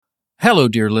Hello,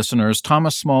 dear listeners.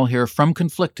 Thomas Small here from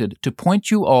Conflicted to point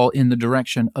you all in the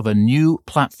direction of a new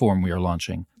platform we are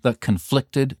launching, the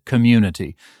Conflicted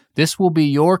Community. This will be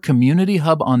your community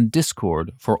hub on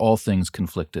Discord for all things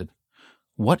Conflicted.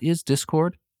 What is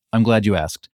Discord? I'm glad you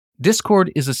asked.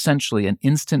 Discord is essentially an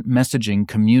instant messaging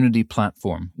community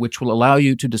platform, which will allow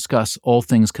you to discuss all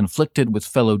things Conflicted with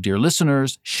fellow dear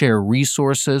listeners, share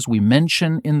resources we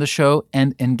mention in the show,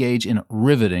 and engage in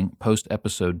riveting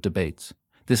post-episode debates.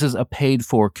 This is a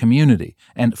paid-for community,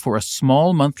 and for a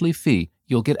small monthly fee,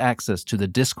 you'll get access to the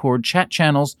Discord chat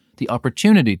channels, the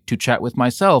opportunity to chat with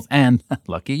myself, and,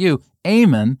 lucky you,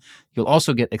 Eamon. You'll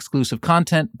also get exclusive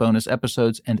content, bonus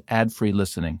episodes, and ad-free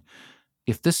listening.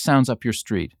 If this sounds up your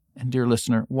street, and dear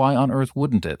listener, why on earth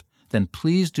wouldn't it? Then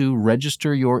please do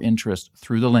register your interest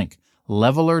through the link,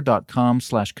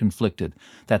 leveler.com/conflicted.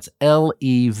 That's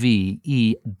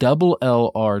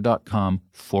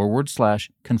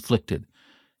LEVELLR.com/conflicted.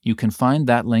 You can find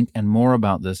that link and more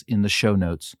about this in the show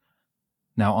notes.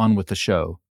 Now on with the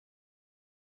show.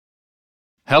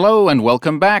 Hello and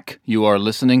welcome back. You are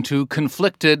listening to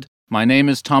Conflicted. My name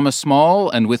is Thomas Small,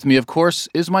 and with me, of course,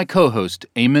 is my co-host,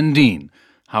 Eamon Dean.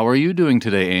 How are you doing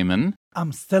today, Eamon?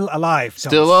 I'm still alive, Thomas.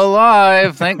 Still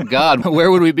alive, thank God.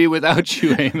 Where would we be without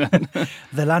you, Eamon?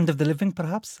 The land of the living,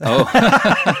 perhaps? Oh,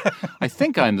 I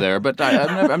think I'm there, but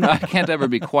I can't ever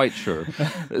be quite sure.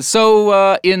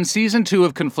 So in Season 2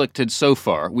 of Conflicted so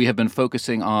far, we have been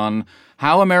focusing on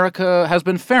how America has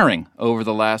been faring over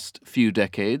the last few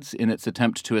decades in its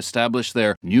attempt to establish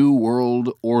their New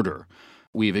World Order.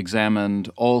 We've examined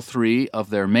all three of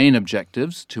their main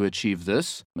objectives to achieve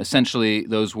this. Essentially,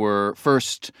 those were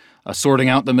first, sorting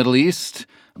out the Middle East,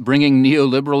 bringing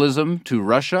neoliberalism to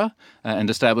Russia, and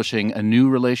establishing a new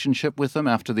relationship with them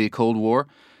after the Cold War.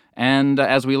 And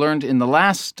as we learned in the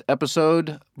last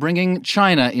episode, bringing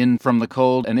China in from the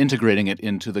cold and integrating it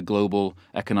into the global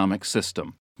economic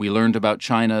system. We learned about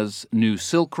China's new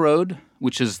Silk Road,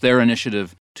 which is their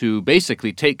initiative to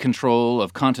basically take control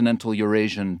of continental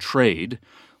Eurasian trade,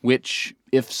 which,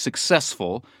 if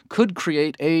successful, could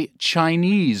create a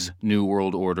Chinese New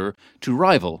World Order to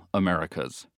rival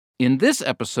America's. In this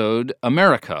episode,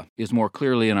 America is more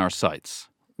clearly in our sights.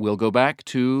 We'll go back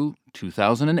to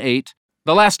 2008,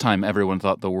 the last time everyone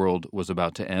thought the world was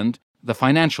about to end, the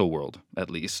financial world, at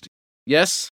least.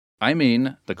 Yes, I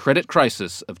mean the credit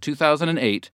crisis of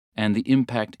 2008 and the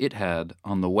impact it had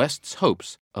on the West's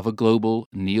hopes of a global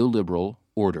neoliberal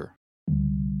order.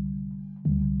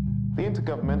 The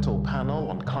Intergovernmental Panel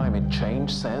on Climate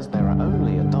Change says there are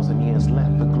only a dozen years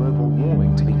left for global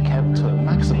warming to be kept to a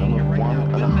maximum of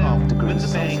 1.5 degrees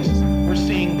Celsius. We're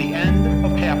seeing the end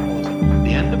of capitalism.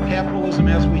 The end of capitalism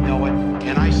as we know it,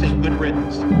 and I say good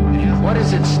riddance. What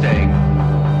is at stake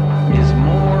is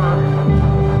more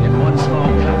in one small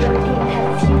country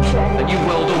than you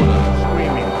will do another.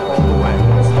 Screaming all the way.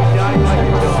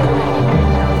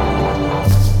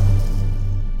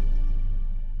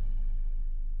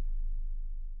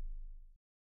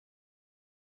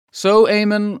 So,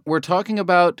 Eamon, we're talking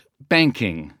about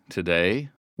banking today.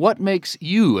 What makes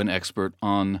you an expert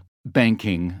on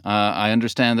banking? I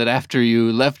understand that after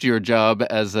you left your job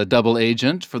as a double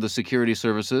agent for the security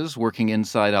services working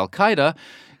inside Al-Qaeda,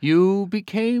 you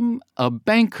became a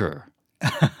banker.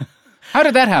 How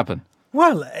did that happen?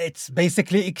 Well, it's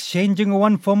basically exchanging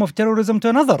one form of terrorism to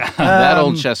another. That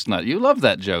old chestnut. You love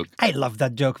that joke. I love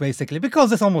that joke, basically,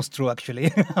 because it's almost true,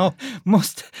 actually.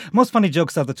 Most funny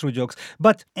jokes are the true jokes.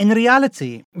 But in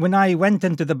reality, when I went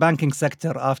into the banking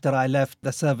sector after I left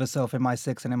the service of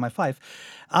MI6 and MI5,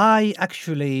 I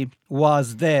actually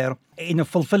was there,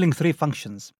 fulfilling three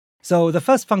functions. So the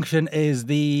first function is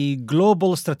the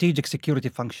global strategic security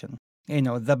function.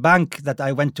 The bank that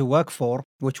I went to work for,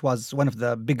 which was one of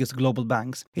the biggest global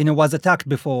banks, was attacked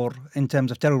before in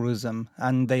terms of terrorism,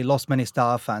 and they lost many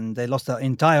staff, and they lost the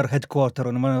entire headquarters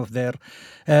in one of their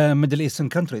Middle Eastern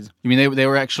countries. You mean they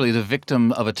were actually the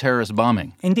victim of a terrorist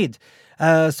bombing? Indeed.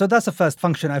 So that's the first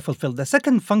function I fulfilled. The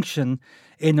second function,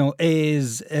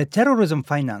 is terrorism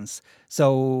finance.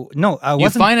 So, no, I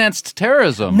wasn't... You financed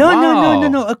terrorism? No, wow.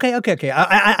 no. Okay.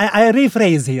 I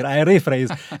rephrase here.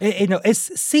 It's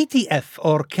CTF,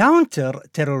 or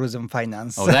counter-terrorism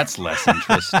finance. Oh, that's less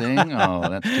interesting. Oh,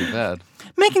 that's too bad.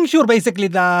 Making sure, basically,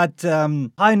 that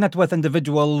high net worth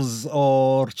individuals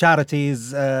or charities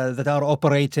that are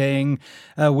operating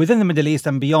within the Middle East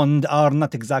and beyond are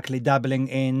not exactly dabbling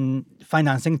in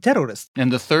financing terrorists.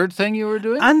 And the third thing you were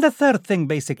doing? And the third thing,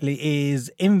 basically, is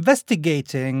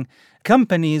investigating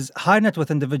companies, high net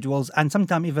worth individuals, and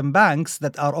sometimes even banks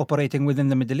that are operating within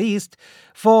the Middle East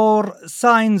for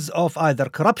signs of either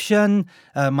corruption,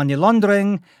 money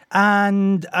laundering,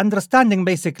 and understanding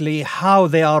basically how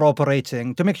they are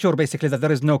operating to make sure basically that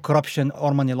there is no corruption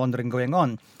or money laundering going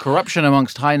on. Corruption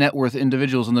amongst high net worth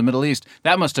individuals in the Middle East,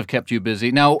 that must have kept you busy.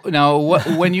 Now,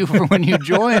 when you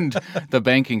joined the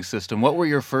banking system, what were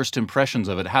your first impressions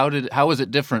of it? How was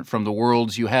it different from the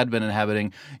worlds you had been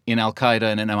inhabiting in Al-Qaeda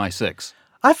and in MI6?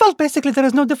 I felt basically there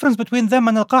is no difference between them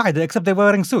and Al-Qaeda except they were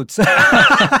wearing suits.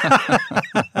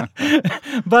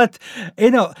 But,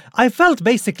 I felt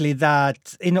basically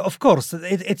that, of course,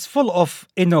 it's full of,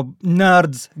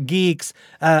 nerds, geeks.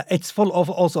 It's full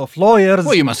of also of lawyers.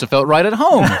 Well, you must have felt right at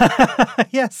home.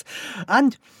 Yes.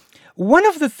 And one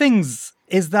of the things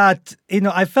is that,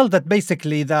 I felt that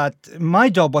basically that my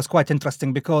job was quite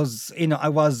interesting because, I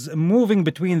was moving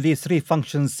between these three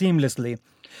functions seamlessly,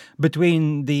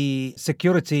 between the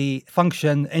security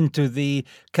function into the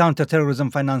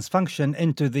counterterrorism finance function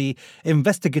into the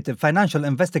financial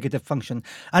investigative function.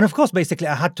 And of course, basically,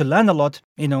 I had to learn a lot.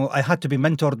 I had to be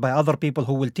mentored by other people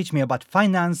who will teach me about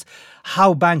finance,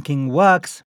 how banking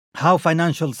works, how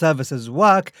financial services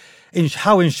work,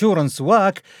 how insurance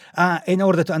work, in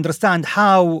order to understand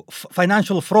how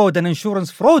financial fraud and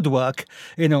insurance fraud work.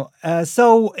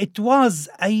 So it was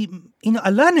a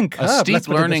learning curve. A steep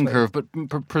learning curve, but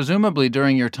presumably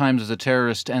during your times as a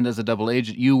terrorist and as a double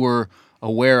agent, you were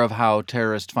aware of how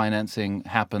terrorist financing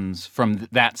happens from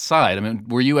that side. I mean,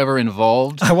 were you ever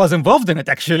involved? I was involved in it,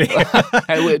 actually. How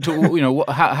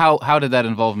did that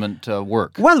involvement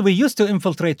work? Well, we used to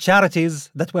infiltrate charities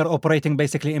that were operating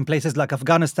basically in places like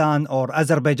Afghanistan or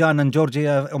Azerbaijan and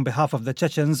Georgia on behalf of the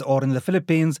Chechens, or in the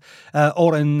Philippines,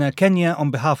 or in Kenya on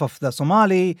behalf of the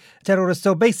Somali terrorists.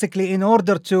 So basically, in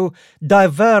order to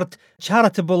divert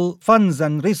charitable funds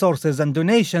and resources and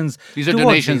donations. These are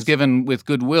donations given with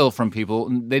goodwill from people.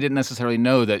 They didn't necessarily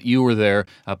know that you were there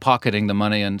pocketing the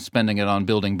money and spending it on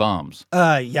building bombs.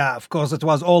 Yeah, of course, it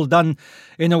was all done,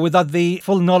 without the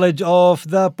full knowledge of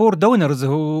the poor donors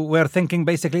who were thinking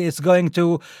basically it's going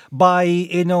to buy,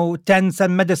 tents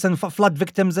and medicine for flood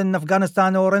victims in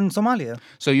Afghanistan or in Somalia.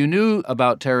 So you knew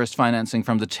about terrorist financing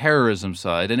from the terrorism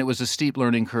side, and it was a steep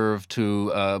learning curve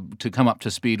to come up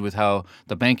to speed with how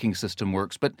the banking system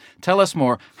works. But tell us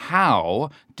more. How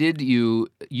did you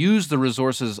use the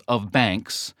resources of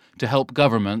banks to help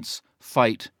governments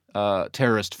fight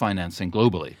terrorist financing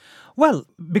globally? Well,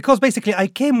 because basically I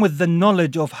came with the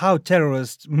knowledge of how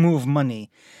terrorists move money.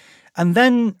 And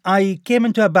then I came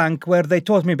into a bank where they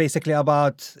taught me basically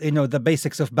about, the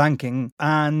basics of banking.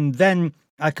 And then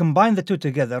I combined the two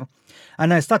together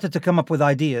and I started to come up with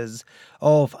ideas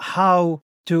of how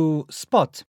to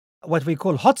spot what we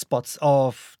call hotspots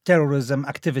of terrorism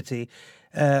activity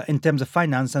in terms of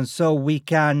finance. And so we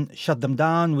can shut them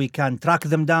down, we can track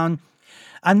them down.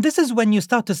 And this is when you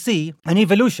start to see an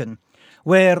evolution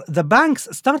where the banks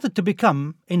started to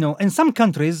become, in some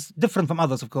countries, different from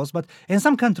others, of course, but in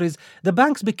some countries, the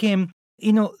banks became,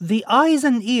 the eyes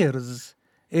and ears,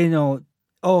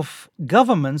 of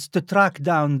governments to track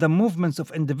down the movements of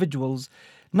individuals,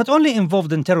 not only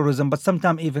involved in terrorism, but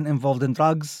sometimes even involved in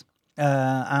drugs,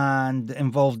 and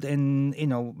involved in,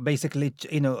 basically,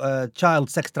 child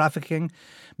sex trafficking,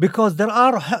 because there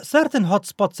are certain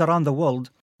hotspots around the world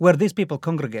where these people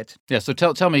congregate. Yeah, so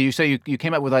tell me, you say you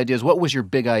came up with ideas. What was your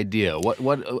big idea?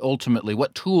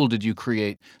 What tool did you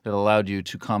create that allowed you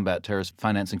to combat terrorist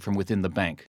financing from within the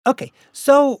bank? Okay,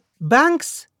 so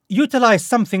banks utilize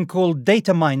something called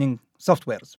data mining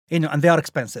softwares, and they are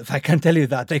expensive. I can tell you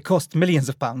that. They cost millions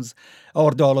of pounds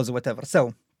or dollars or whatever.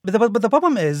 So, but the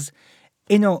problem is,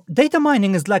 data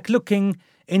mining is like looking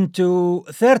into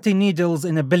 30 needles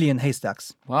in a billion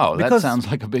haystacks. Wow, that sounds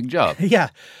like a big job. Yeah.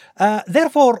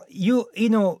 Therefore, you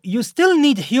still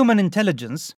need human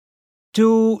intelligence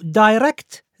to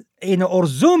direct, or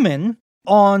zoom in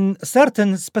on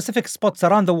certain specific spots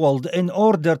around the world in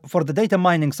order for the data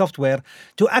mining software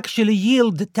to actually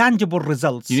yield tangible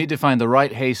results. You need to find the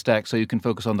right haystack so you can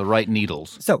focus on the right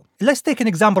needles. So let's take an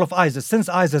example of ISIS. Since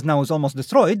ISIS now is almost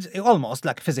destroyed, almost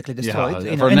like physically destroyed,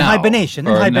 yeah, in hibernation,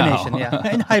 yeah,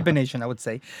 in hibernation, I would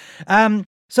say.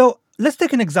 So let's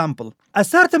take an example. A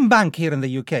certain bank here in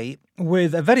the UK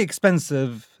with a very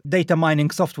expensive data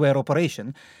mining software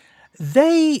operation,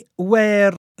 they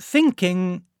were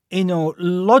thinking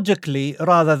logically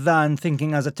rather than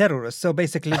thinking as a terrorist. So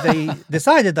basically they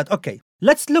decided that, okay,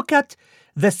 let's look at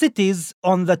the cities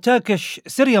on the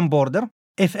Turkish-Syrian border.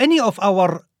 If any of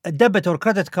our debit or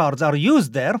credit cards are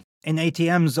used there in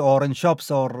ATMs or in shops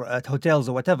or at hotels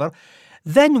or whatever,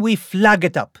 then we flag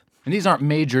it up. And these aren't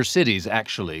major cities,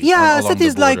 actually. Yeah, along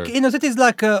cities the border. like cities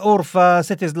like Urfa,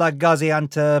 cities like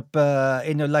Gaziantep,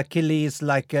 like Kilis,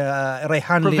 like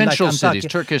Reyhanli, Provincial like cities, Antakya.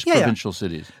 Turkish Yeah, yeah. provincial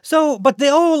cities. So, but they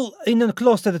all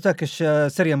close to the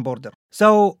Turkish-Syrian border.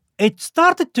 So it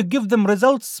started to give them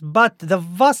results, but the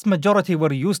vast majority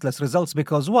were useless results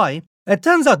because why? It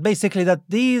turns out basically that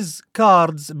these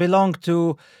cards belong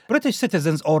to British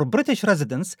citizens or British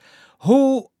residents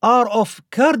who are of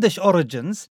Kurdish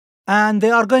origins, and they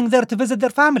are going there to visit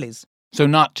their families. So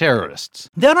not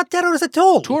terrorists. They are not terrorists at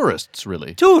all. Tourists,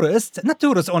 really. Tourists, not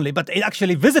tourists only, but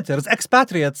actually visitors,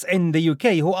 expatriates in the UK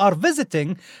who are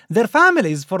visiting their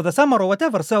families for the summer or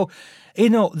whatever. So,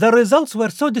 the results were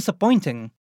so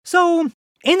disappointing. So,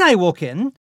 I walk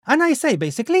in and I say,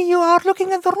 basically, you are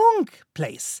looking at the wrong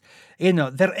place.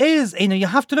 There is, you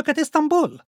have to look at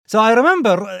Istanbul. So I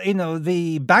remember,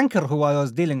 the banker who I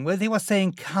was dealing with, he was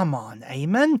saying, come on,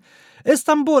 Ayman,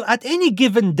 Istanbul at any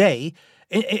given day,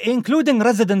 including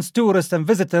residents, tourists and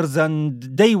visitors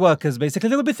and day workers, basically,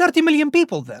 there will be 30 million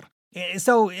people there.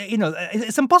 So,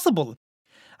 it's impossible.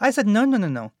 I said,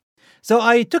 no. So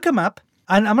I took a map,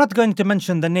 and I'm not going to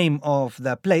mention the name of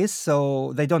the place,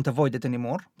 so they don't avoid it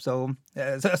anymore. So,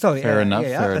 sorry. Fair enough,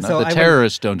 yeah. fair enough. So The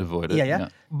terrorists don't avoid it. Yeah.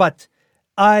 But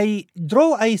I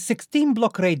draw a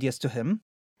 16-block radius to him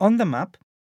on the map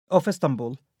of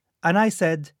Istanbul, and I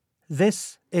said,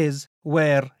 this is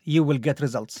where you will get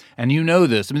results. And you know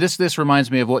this. I mean, this reminds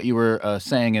me of what you were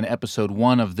saying in episode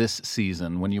 1 of this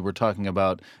season when you were talking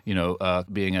about,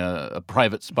 being a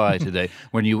private spy today,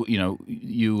 when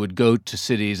you would go to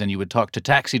cities and you would talk to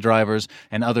taxi drivers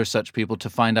and other such people to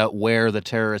find out where the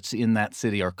terrorists in that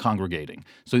city are congregating.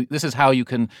 So this is how you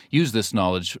can use this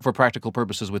knowledge for practical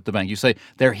purposes with the bank. You say,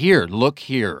 they're here, look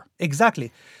here.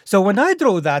 Exactly. So when I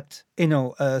draw that,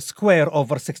 square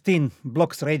over 16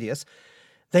 blocks radius,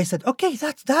 they said, okay,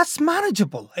 that's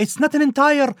manageable. It's not an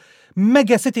entire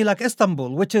mega city like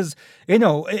Istanbul, which is,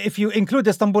 if you include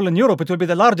Istanbul in Europe, it will be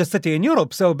the largest city in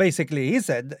Europe. So basically, he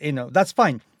said, that's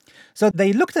fine. So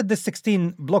they looked at this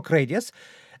 16-block radius.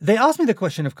 They asked me the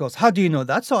question, of course, how do you know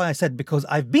that? So I said, because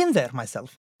I've been there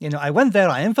myself. I went there,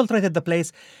 I infiltrated the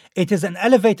place. It is an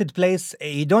elevated place.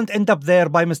 You don't end up there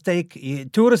by mistake.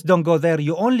 Tourists don't go there.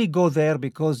 You only go there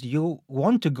because you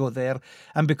want to go there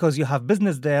and because you have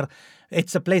business there.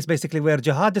 It's a place basically where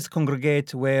jihadists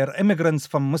congregate, where immigrants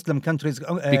from Muslim countries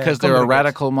because there are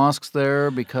radical mosques there,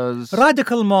 because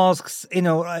radical mosques,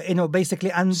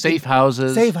 basically, and safe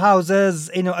houses,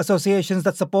 associations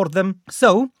that support them.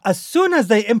 So as soon as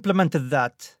they implemented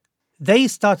that, they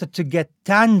started to get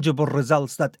tangible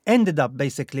results that ended up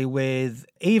basically with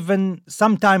even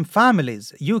sometime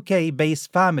families,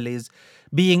 UK-based families,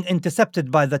 being intercepted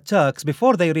by the Turks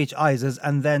before they reach ISIS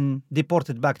and then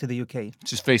deported back to the UK.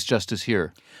 Just face justice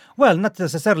here. Well, not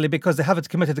necessarily because they haven't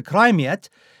committed a crime yet,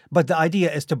 but the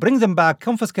idea is to bring them back,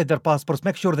 confiscate their passports,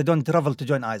 make sure they don't travel to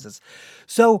join ISIS.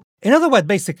 So, in other words,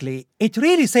 basically, it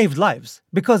really saved lives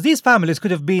because these families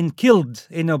could have been killed,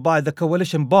 by the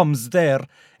coalition bombs there,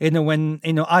 when,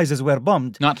 ISIS were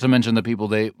bombed. Not to mention the people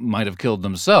they might have killed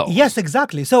themselves. Yes,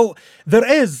 exactly. So there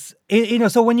is,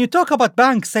 so when you talk about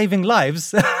banks saving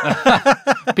lives...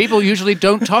 People usually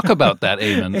don't talk about that,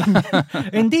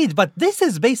 Ayman. Indeed, but this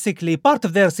is basically part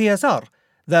of their CSR,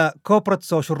 the corporate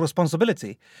social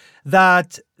responsibility,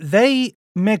 that they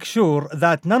make sure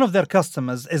that none of their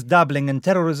customers is dabbling in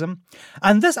terrorism.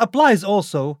 And this applies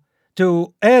also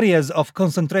to areas of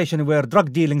concentration where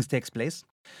drug dealings takes place.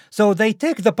 So they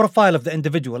take the profile of the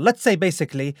individual. Let's say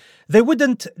basically they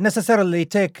wouldn't necessarily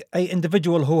take an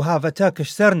individual who have a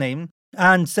Turkish surname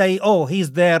and say, oh,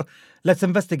 he's there, let's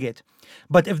investigate.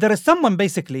 But if there is someone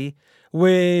basically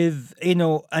with,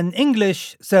 an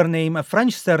English surname, a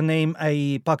French surname,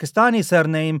 a Pakistani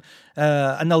surname,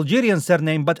 an Algerian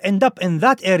surname, but end up in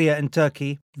that area in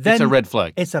Turkey, then it's a red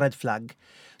flag. It's a red flag.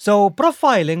 So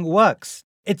profiling works.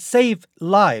 It saved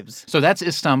lives. So that's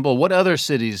Istanbul. What other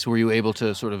cities were you able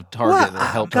to sort of target or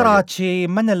help target? Karachi,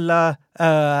 Manila,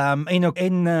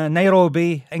 in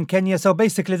Nairobi, in Kenya. So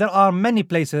basically, there are many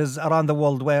places around the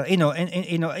world where,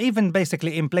 even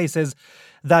basically in places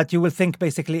that you will think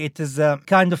basically it is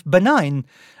kind of benign.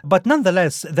 But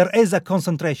nonetheless, there is a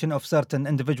concentration of certain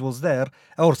individuals there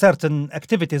or certain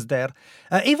activities there.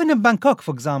 Even in Bangkok,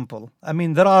 for example. I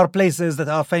mean, there are places that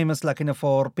are famous like,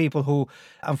 for people who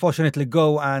unfortunately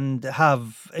go and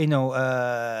have,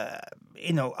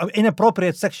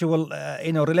 inappropriate sexual,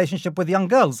 relationship with young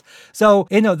girls. So,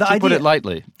 the idea... To put it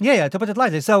lightly. Yeah, to put it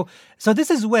lightly. So this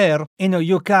is where,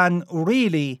 you can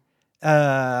really,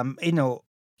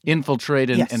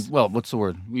 infiltrate and, yes. and, well, what's the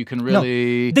word? You can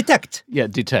really... Detect. Yeah,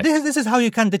 detect. This is how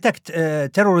you can detect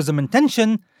terrorism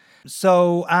intention,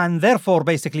 So, and therefore,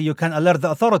 basically, you can alert the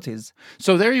authorities.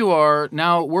 So there you are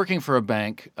now working for a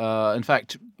bank. In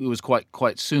fact, it was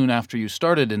quite soon after you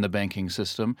started in the banking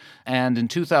system. And in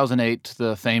 2008,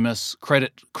 the famous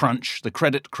credit crunch, the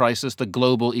credit crisis, the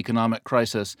global economic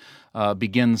crisis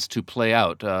begins to play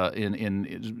out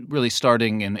in really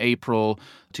starting in April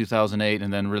 2008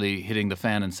 and then really hitting the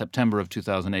fan in September of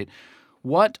 2008.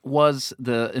 What was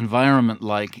the environment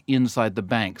like inside the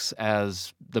banks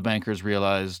as the bankers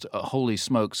realized, holy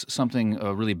smokes, something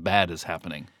really bad is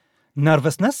happening?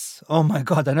 Nervousness. Oh my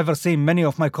God, I never seen many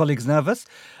of my colleagues nervous.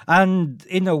 And,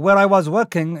 where I was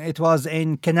working, it was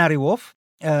in Canary Wharf,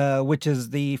 which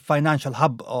is the financial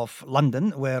hub of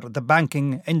London, where the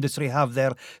banking industry have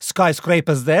their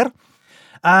skyscrapers there.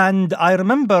 And I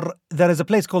remember there is a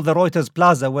place called the Reuters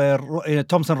Plaza where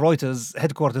Thomson Reuters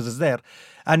headquarters is there.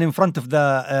 And in front of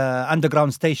the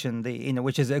underground station,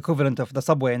 which is the equivalent of the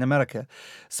subway in America.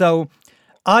 So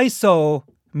I saw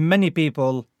many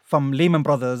people from Lehman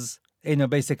Brothers,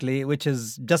 basically, which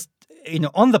is just,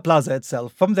 on the plaza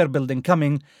itself, from their building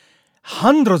coming,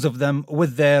 hundreds of them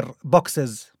with their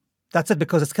boxes. That's it,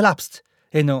 because it's collapsed,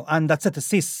 and that's it,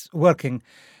 cease working.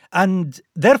 And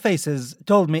their faces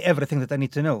told me everything that I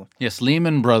need to know. Yes,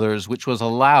 Lehman Brothers, which was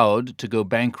allowed to go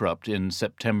bankrupt in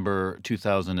September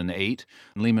 2008.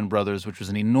 Lehman Brothers, which was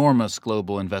an enormous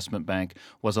global investment bank,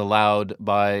 was allowed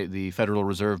by the Federal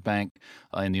Reserve Bank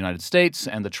in the United States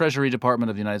and the Treasury Department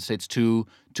of the United States to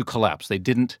collapse. They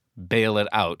didn't bail it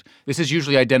out. This is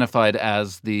usually identified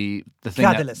as the thing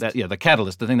catalyst. The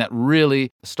catalyst, the thing that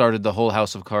really started the whole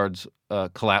house of cards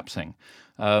collapsing.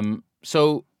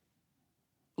 So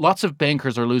lots of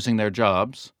bankers are losing their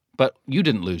jobs, but you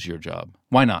didn't lose your job.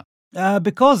 Why not?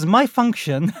 Because my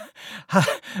function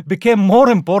became more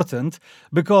important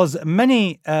because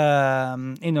many,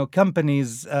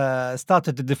 companies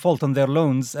started to default on their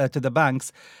loans to the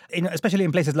banks, especially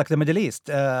in places like the Middle East.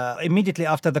 Immediately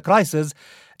after the crisis,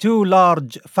 two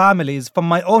large families from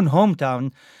my own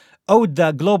hometown owed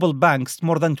the global banks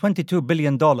more than $22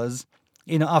 billion,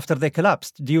 after they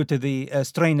collapsed due to the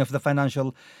strain of the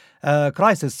financial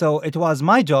crisis. So it was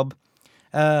my job,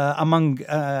 among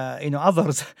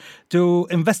others, to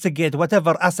investigate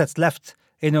whatever assets left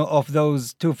of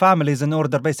those two families in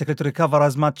order basically to recover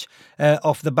as much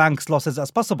of the bank's losses as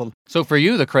possible. So for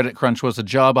you, the credit crunch was a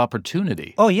job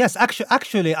opportunity. Oh yes,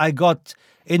 actually, I got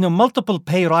multiple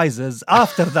pay rises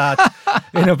after that,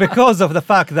 because of the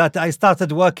fact that I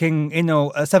started working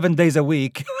 7 days a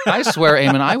week. I swear,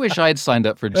 Ayman, I wish I'd signed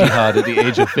up for jihad at the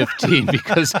age of 15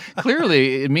 because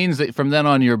clearly it means that from then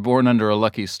on you're born under a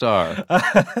lucky star.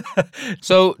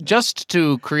 So just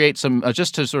to create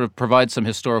just to sort of provide some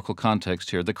historical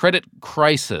context here, the credit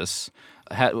crisis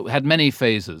had many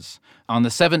phases. On the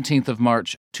 17th of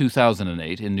March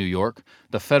 2008 in New York,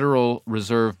 the Federal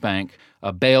Reserve Bank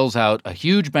bails out a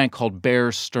huge bank called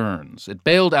Bear Stearns. It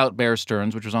bailed out Bear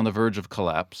Stearns, which was on the verge of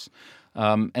collapse.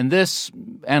 And this,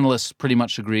 analysts pretty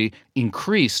much agree,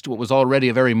 increased what was already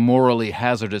a very morally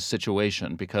hazardous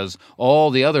situation because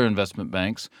all the other investment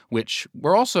banks, which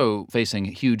were also facing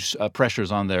huge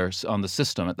pressures on the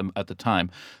system at the time,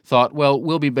 thought, well,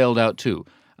 we'll be bailed out too.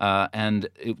 And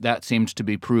that seemed to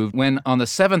be proved when on the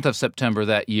 7th of September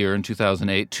that year in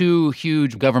 2008, two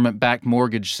huge government-backed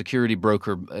mortgage security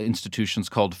broker institutions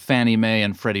called Fannie Mae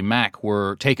and Freddie Mac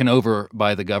were taken over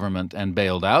by the government and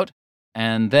bailed out.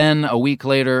 And then a week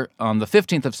later, on the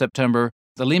 15th of September,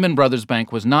 the Lehman Brothers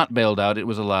Bank was not bailed out. It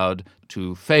was allowed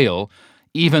to fail,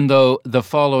 even though the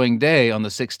following day, on the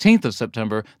 16th of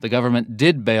September, the government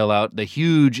did bail out the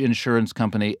huge insurance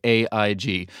company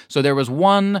AIG. So there was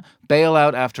one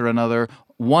bailout after another,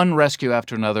 one rescue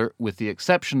after another, with the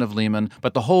exception of Lehman,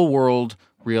 but the whole world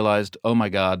realized, oh my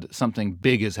God, something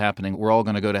big is happening. We're all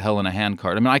going to go to hell in a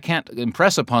handcart. I mean, I can't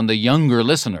impress upon the younger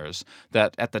listeners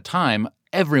that at the time,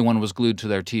 everyone was glued to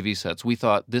their TV sets. We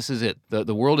thought, this is it.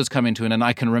 The world is coming to an end. And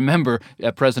I can remember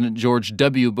President George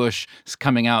W. Bush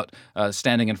coming out,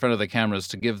 standing in front of the cameras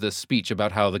to give this speech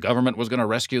about how the government was going to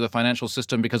rescue the financial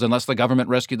system because unless the government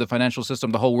rescued the financial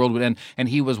system, the whole world would end. And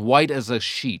he was white as a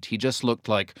sheet. He just looked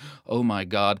like, oh my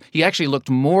God. He actually looked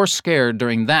more scared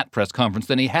during that press conference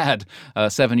than he had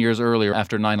 7 years earlier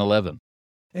after 9/11.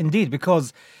 Indeed,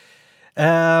 because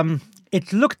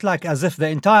it looked like as if the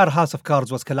entire house of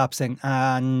cards was collapsing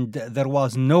and there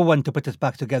was no one to put it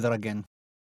back together again.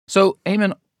 So,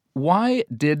 Ayman, why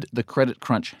did the credit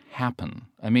crunch happen?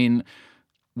 I mean,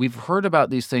 we've heard about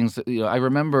these things. I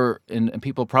remember, and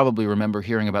people probably remember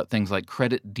hearing about things like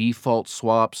credit default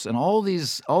swaps and all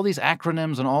these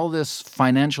acronyms and all this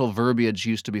financial verbiage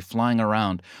used to be flying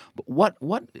around. But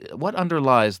what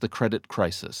underlies the credit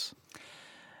crisis?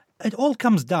 It all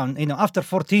comes down, after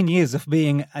 14 years of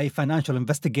being a financial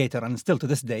investigator and still to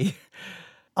this day,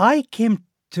 I came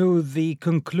to the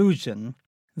conclusion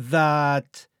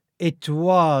that it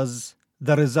was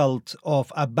the result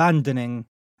of abandoning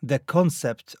the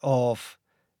concept of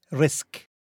risk.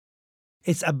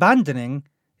 It's abandoning,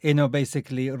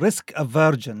 basically risk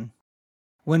aversion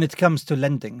when it comes to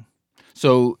lending.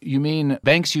 So you mean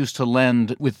banks used to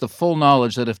lend with the full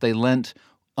knowledge that if they lent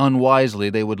unwisely,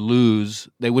 they would lose,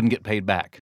 they wouldn't get paid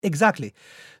back? Exactly.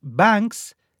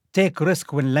 Banks take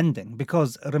risk when lending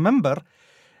because, remember,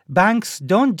 banks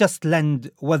don't just lend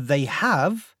what they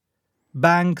have,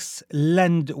 banks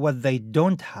lend what they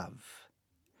don't have.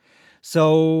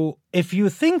 So if you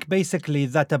think basically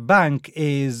that a bank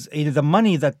is the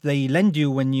money that they lend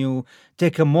you when you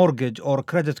take a mortgage or a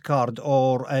credit card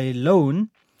or a loan,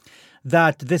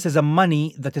 that this is a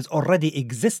money that is already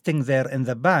existing there in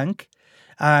the bank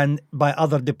and by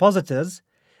other depositors,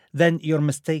 then you're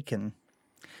mistaken.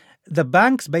 The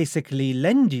banks basically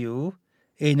lend you,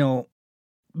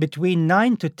 between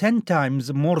 9 to 10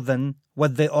 times more than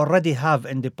what they already have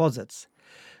in deposits.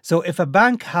 So if a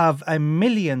bank have $1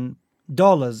 million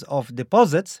of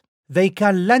deposits, they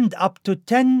can lend up to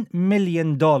 $10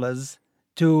 million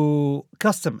to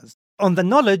customers on the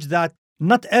knowledge that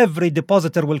not every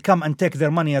depositor will come and take their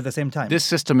money at the same time. This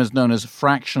system is known as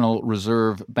fractional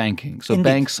reserve banking. So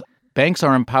Indeed. banks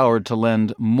are empowered to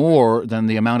lend more than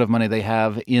the amount of money they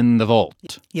have in the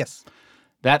vault. Yes.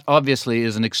 That obviously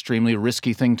is an extremely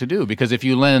risky thing to do because if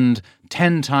you lend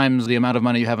 10 times the amount of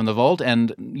money you have in the vault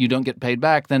and you don't get paid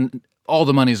back, then all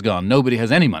the money's gone. Nobody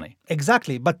has any money.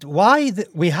 Exactly. But why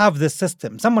we have this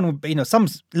system? Some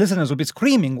listeners will be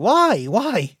screaming,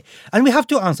 why? And we have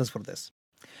two answers for this.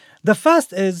 The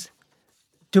first is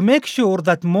to make sure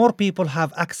that more people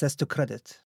have access to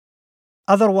credit.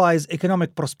 Otherwise,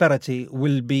 economic prosperity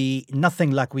will be nothing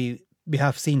like we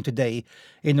have seen today,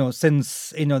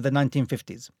 since, the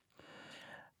 1950s.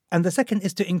 And the second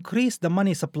is to increase the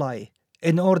money supply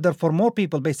in order for more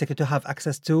people basically to have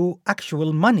access to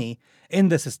actual money in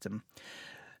the system.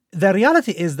 The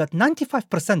reality is that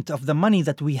 95% of the money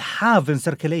that we have in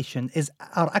circulation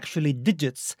are actually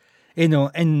digits,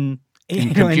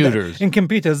 in computers. In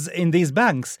computers in these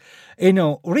banks.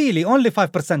 Really only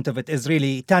 5% of it is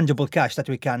really tangible cash that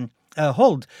we can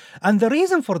hold. And the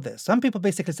reason for this, some people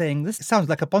basically saying this sounds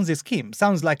like a Ponzi scheme,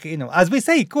 sounds like, as we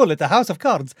say, call it a house of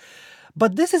cards.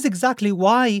 But this is exactly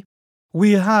why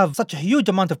we have such a huge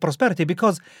amount of prosperity,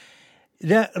 because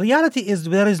the reality is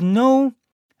there is no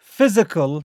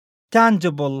physical,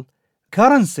 tangible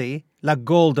currency like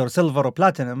gold or silver or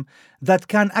platinum that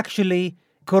can actually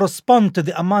correspond to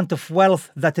the amount of wealth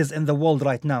that is in the world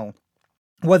right now.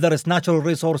 Whether it's natural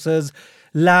resources,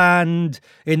 land,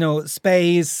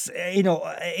 space,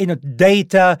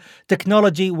 data,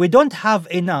 technology, we don't have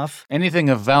enough. Anything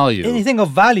of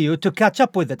value to catch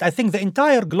up with it. I think the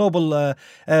entire global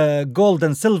gold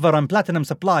and silver and platinum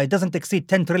supply doesn't exceed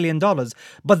 $10 trillion.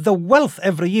 But the wealth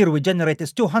every year we generate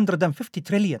is 250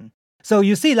 trillion. So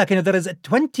you see, there is a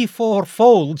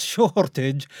 24-fold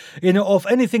shortage, of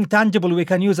anything tangible we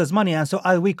can use as money. And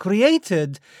so we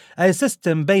created a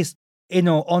system based,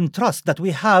 on trust, that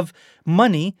we have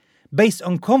money based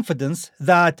on confidence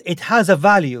that it has a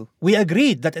value. We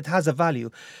agreed that it has a value.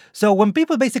 So when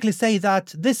people basically say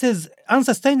that this is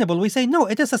unsustainable, we say, no,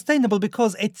 it is sustainable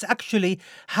because it actually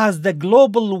has the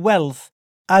global wealth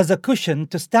as a cushion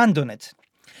to stand on it.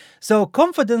 So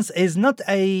confidence is not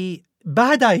a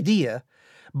bad idea,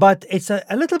 but it's a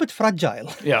little bit fragile.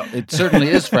 Yeah, it certainly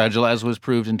is fragile, as was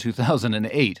proved in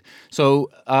 2008. So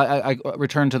I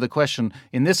return to the question,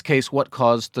 in this case, what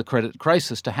caused the credit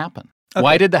crisis to happen? Okay.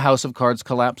 Why did the House of Cards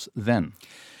collapse then?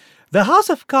 The House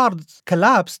of Cards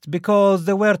collapsed because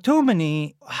there were too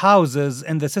many houses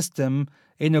in the system,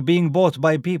 being bought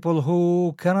by people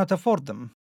who cannot afford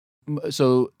them.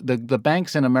 So the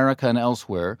banks in America and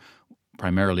elsewhere,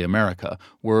 primarily America,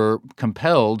 were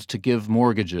compelled to give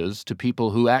mortgages to people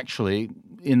who actually,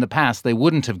 in the past, they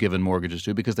wouldn't have given mortgages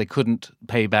to because they couldn't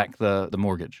pay back the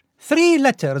mortgage. 3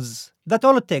 letters. That's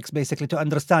all it takes, basically, to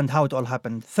understand how it all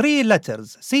happened. 3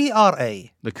 letters. CRA.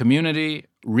 The Community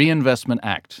Reinvestment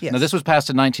Act. Yes. Now, this was passed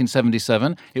in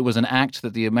 1977. It was an act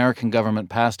that the American government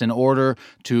passed in order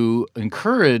to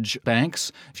encourage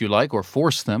banks, if you like, or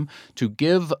force them to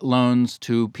give loans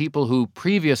to people who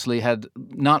previously had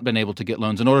not been able to get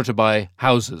loans in order to buy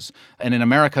houses. And in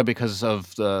America, because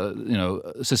of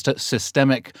the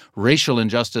systemic racial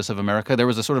injustice of America, there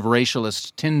was a sort of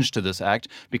racialist tinge to this act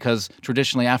because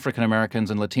traditionally African Americans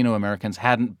and Latino Americans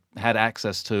hadn't had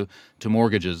access to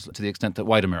mortgages to the extent that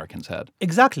white Americans had.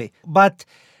 Exactly. But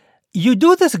you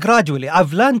do this gradually.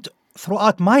 I've learned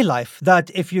throughout my life that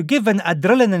if you give an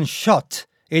adrenaline shot,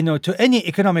 to any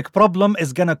economic problem,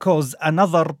 is going to cause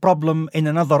another problem in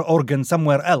another organ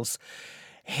somewhere else.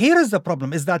 Here is the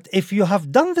problem, is that if you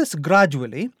have done this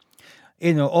gradually,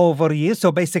 over years,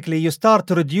 so basically you start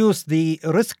to reduce the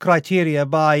risk criteria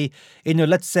by,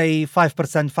 let's say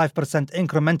 5%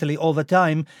 incrementally all the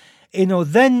time,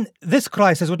 then this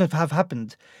crisis wouldn't have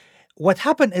happened. What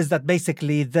happened is that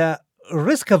basically the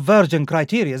risk aversion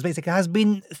criteria basically has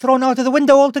been thrown out of the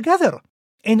window altogether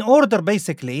in order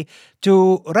basically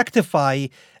to rectify,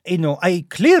 a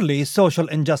clearly social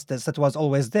injustice that was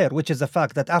always there, which is the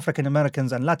fact that African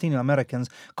Americans and Latino Americans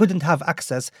couldn't have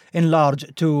access in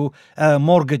large to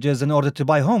mortgages in order to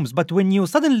buy homes. But when you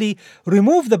suddenly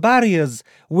remove the barriers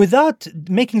without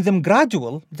making them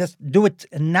gradual, just do it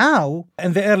now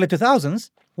in the early 2000s,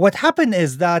 what happened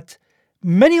is that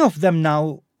many of them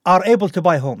now are able to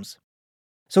buy homes.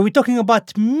 So we're talking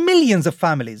about millions of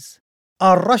families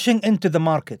are rushing into the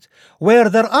market where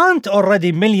there aren't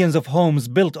already millions of homes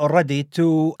built already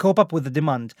to cope up with the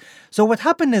demand. So what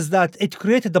happened is that it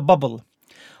created a bubble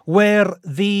where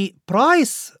the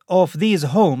price of these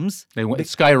homes... It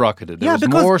skyrocketed. There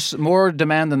was more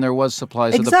demand than there was supply,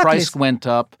 so the price went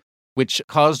up, which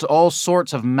caused all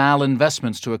sorts of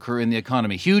malinvestments to occur in the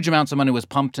economy. Huge amounts of money was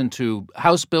pumped into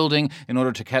house building in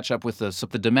order to catch up with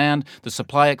the demand. The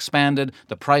supply expanded,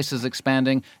 the price is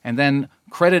expanding, and then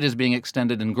credit is being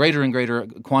extended in greater and greater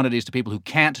quantities to people who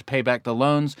can't pay back the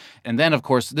loans. And then, of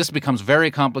course, this becomes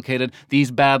very complicated.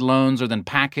 These bad loans are then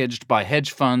packaged by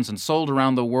hedge funds and sold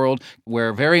around the world,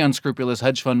 where very unscrupulous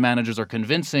hedge fund managers are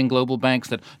convincing global banks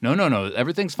that, no,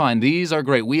 everything's fine. These are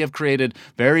great. We have created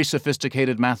very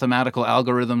sophisticated mathematical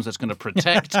algorithms that's going to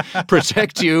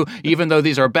protect you, even though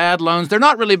these are bad loans. They're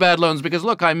not really bad loans because,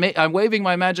 look, I'm waving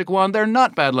my magic wand. They're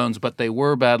not bad loans, but they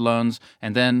were bad loans.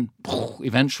 And then,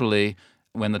 eventually,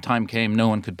 when the time came, no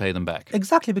one could pay them back.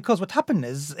 Exactly, because what happened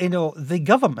is, the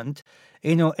government,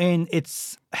 in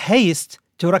its haste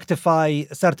to rectify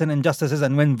certain injustices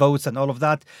and win votes and all of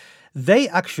that, they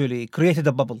actually created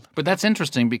a bubble. But that's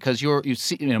interesting because you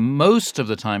see, most of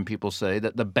the time people say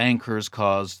that the bankers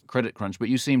caused credit crunch, but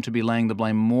you seem to be laying the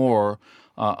blame more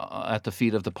at the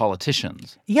feet of the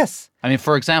politicians. Yes. I mean,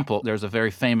 for example, there's a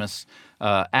very famous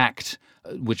act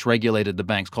which regulated the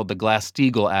banks called the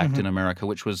Glass-Steagall Act in America,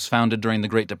 which was founded during the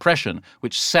Great Depression,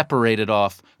 which separated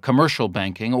off commercial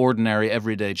banking, ordinary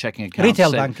everyday checking accounts,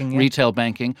 retail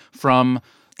banking from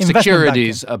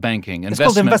securities banking,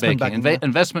 investment banking.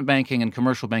 Investment banking and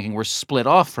commercial banking were split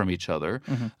off from each other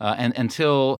and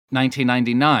until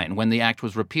 1999, when the act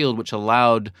was repealed, which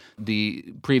allowed the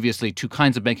previously two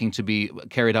kinds of banking to be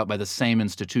carried out by the same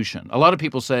institution. A lot of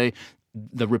people say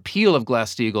the repeal of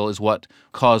Glass-Steagall is what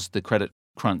caused the credit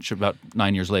crunch about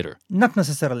 9 years later. Not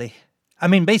necessarily. I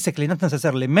mean, basically, not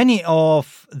necessarily. Many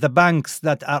of the banks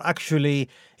that are actually,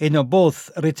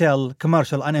 both retail,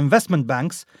 commercial, and investment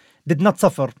banks did not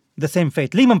suffer the same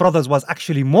fate. Lehman Brothers was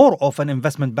actually more of an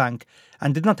investment bank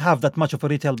and did not have that much of a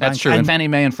retail bank. That's true. And Fannie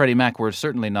Mae and Freddie Mac were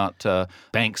certainly not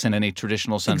banks in any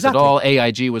traditional sense at all.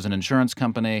 AIG was an insurance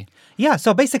company. Yeah,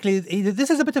 so basically, this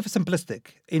is a bit of a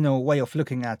simplistic, way of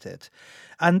looking at it.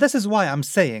 And this is why I'm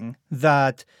saying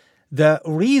that the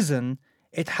reason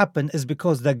it happened is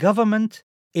because the government,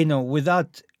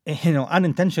 without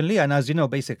unintentionally, and as you know,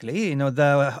 basically,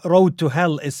 the road to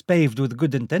hell is paved with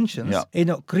good intentions,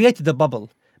 created a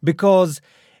bubble. Because,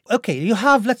 okay, you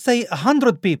have, let's say,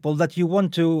 100 people that you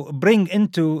want to bring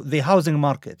into the housing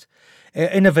market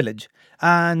in a village,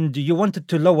 and you wanted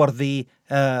to lower the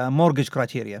mortgage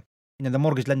criteria, the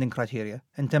mortgage lending criteria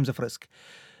in terms of risk.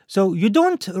 So you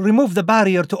don't remove the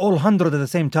barrier to all 100 at the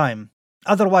same time.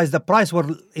 Otherwise, the price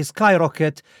will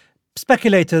skyrocket.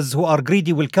 Speculators who are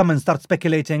greedy will come and start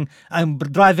speculating and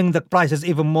driving the prices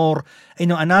even more,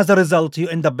 and as a result, you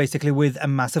end up basically with a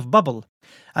massive bubble.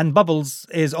 And bubbles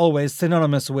is always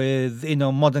synonymous with,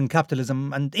 modern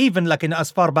capitalism, and even like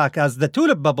as far back as the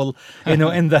tulip bubble, in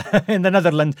the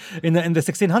Netherlands in the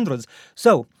 1600s.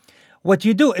 So what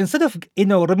you do, instead of,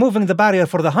 removing the barrier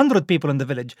for the 100 people in the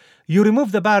village, you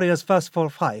remove the barriers first for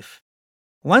 5.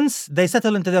 Once they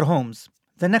settle into their homes,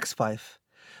 the next 5.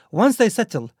 Once they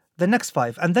settle, the next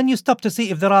 5, and then you stop to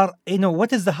see if there are,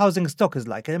 what is the housing stock is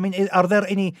like. I mean, are there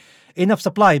enough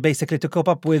supply basically to cope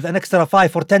up with an extra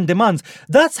 5 or 10 demands?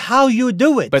 That's how you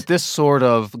do it. But this sort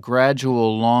of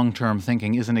gradual long-term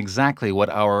thinking isn't exactly what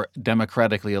our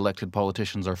democratically elected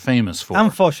politicians are famous for.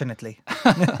 Unfortunately.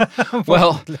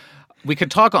 Well, We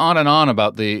could talk on and on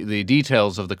about the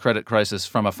details of the credit crisis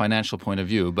from a financial point of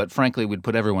view, but frankly, we'd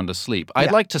put everyone to sleep.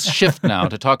 I'd like to shift now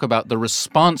to talk about the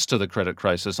response to the credit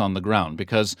crisis on the ground,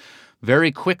 because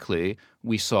very quickly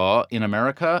we saw in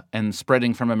America and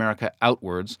spreading from America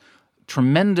outwards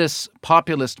tremendous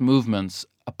populist movements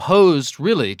opposed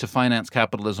really to finance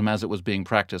capitalism as it was being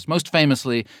practiced. Most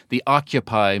famously, the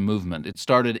Occupy movement. It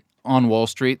started on Wall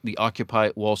Street, the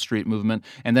Occupy Wall Street movement,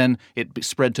 and then it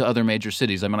spread to other major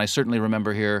cities. I mean, I certainly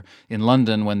remember here in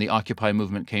London when the Occupy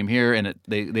movement came here, and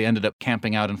they ended up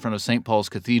camping out in front of St. Paul's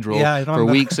Cathedral for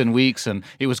weeks and weeks, and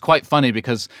it was quite funny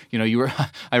because,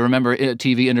 I remember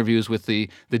TV interviews with the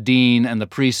dean and the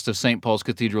priests of St. Paul's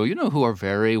Cathedral, who are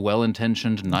very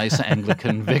well-intentioned, nice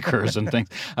Anglican vicars and things,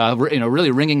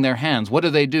 really wringing their hands. What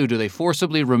do? Do they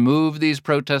forcibly remove these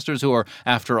protesters who are,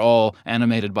 after all,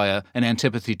 animated by an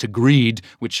antipathy to greed,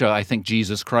 which I think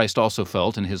Jesus Christ also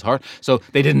felt in his heart. So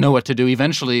they didn't know what to do.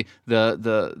 Eventually,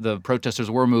 the protesters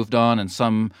were moved on, and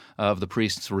some of the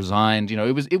priests resigned.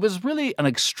 It was really an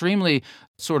extremely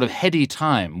sort of heady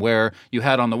time where you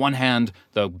had, on the one hand,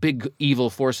 the big evil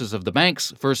forces of the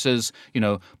banks versus,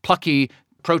 plucky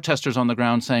protesters on the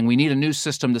ground saying, we need a new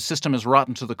system. The system is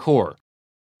rotten to the core.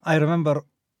 I remember,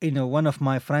 one of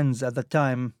my friends at the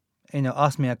time,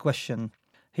 asked me a question.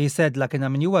 He said,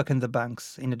 you work in the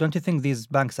banks. Don't you think these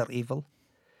banks are evil?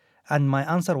 And my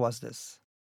answer was this.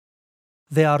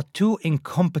 They are too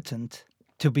incompetent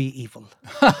to be evil.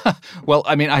 Well,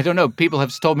 I don't know. People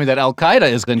have told me that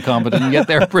Al-Qaeda is incompetent, and yet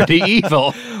they're pretty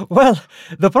evil. Well,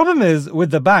 the problem is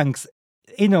with the banks,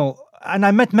 and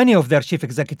I met many of their chief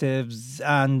executives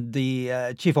and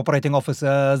the chief operating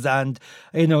officers and,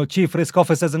 chief risk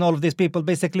officers and all of these people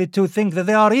basically to think that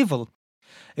they are evil.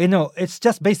 It's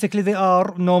just basically they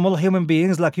are normal human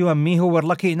beings like you and me who were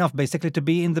lucky enough basically to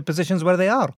be in the positions where they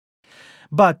are.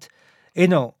 But,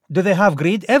 do they have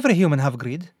greed? Every human have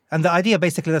greed. And the idea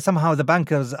basically that somehow the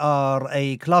bankers are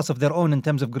a class of their own in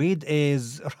terms of greed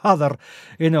is rather,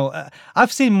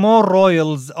 I've seen more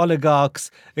royals,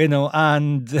 oligarchs,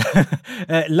 and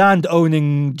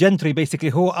land-owning gentry basically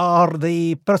who are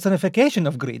the personification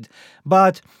of greed.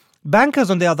 But bankers,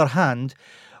 on the other hand,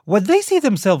 what they see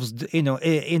themselves,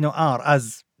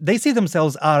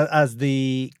 are as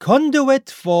the conduit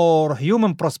for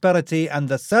human prosperity and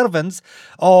the servants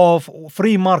of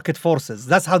free market forces.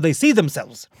 That's how they see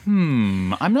themselves.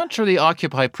 I'm not sure the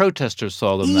Occupy protesters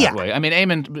saw them that way.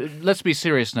 Eamon, let's be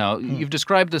serious now. You've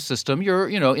described the system. You're,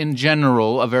 in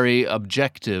general, a very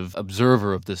objective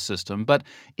observer of this system. But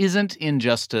isn't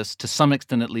injustice, to some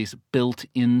extent at least, built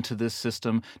into this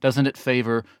system? Doesn't it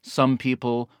favor some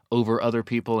people over other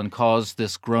people and cause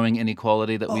this growing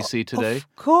inequality that we see today?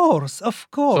 Of course.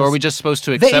 So are we just supposed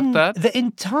to accept that? The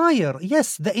entire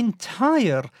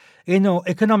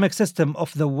economic system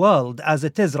of the world as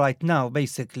it is right now,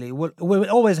 basically, will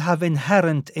always have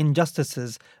inherent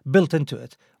injustices built into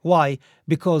it. Why?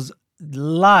 Because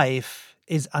life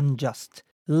is unjust.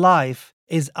 Life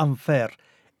is unfair.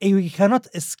 We cannot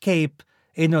escape,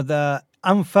 the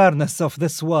unfairness of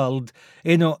this world,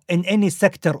 in any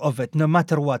sector of it, no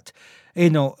matter what.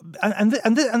 And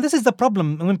this is the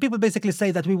problem. When people basically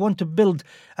say that we want to build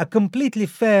a completely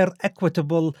fair,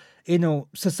 equitable,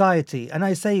 society, and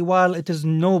I say, while it is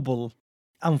noble,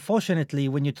 unfortunately,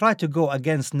 when you try to go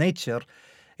against nature,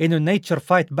 nature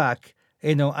fight back,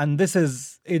 and this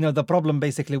is, the problem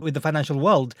basically with the financial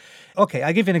world. Okay,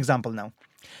 I give you an example now.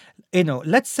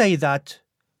 Let's say that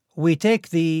we take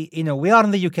we are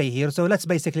in the UK here, so let's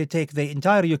basically take the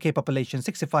entire UK population,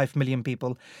 65 million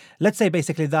people. Let's say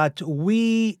basically that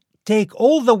we take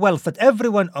all the wealth that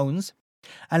everyone owns,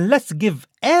 and let's give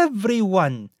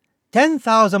everyone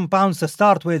 £10,000 to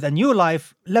start with, a new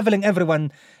life, leveling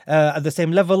everyone at the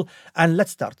same level, and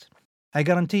let's start. I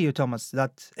guarantee you, Thomas,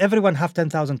 that everyone have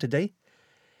 10,000 today.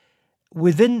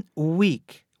 Within 1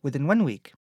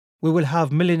 week, we will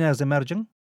have millionaires emerging.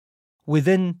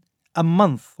 Within a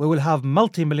month, we will have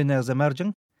multi-millionaires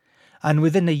emerging. And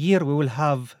within a year, we will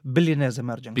have billionaires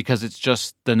emerging. Because it's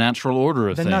just the natural order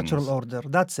of things. The natural order,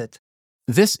 that's it.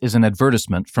 This is an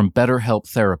advertisement from BetterHelp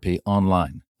Therapy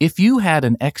Online. If you had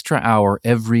an extra hour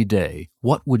every day,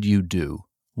 what would you do?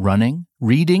 Running?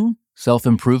 Reading?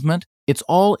 Self-improvement? It's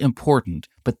all important,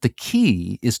 but the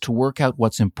key is to work out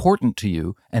what's important to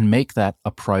you and make that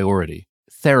a priority.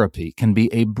 Therapy can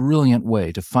be a brilliant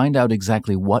way to find out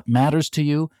exactly what matters to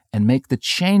you and make the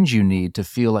change you need to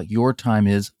feel like your time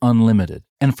is unlimited.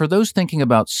 And for those thinking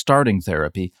about starting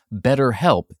therapy,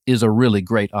 BetterHelp is a really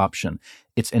great option.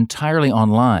 It's entirely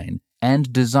online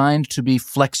and designed to be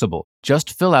flexible.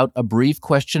 Just fill out a brief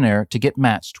questionnaire to get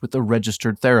matched with a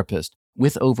registered therapist.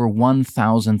 With over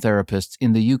 1,000 therapists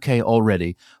in the UK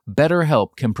already,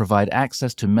 BetterHelp can provide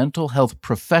access to mental health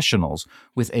professionals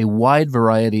with a wide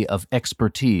variety of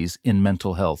expertise in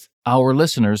mental health. Our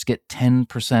listeners get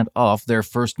 10% off their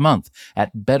first month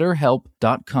at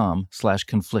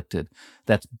betterhelp.com/conflicted.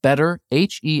 That's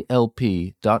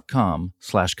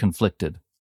betterhelp.com/conflicted.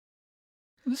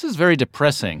 This is very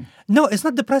depressing. No, it's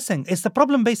not depressing. It's the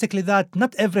problem basically that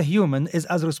not every human is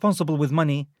as responsible with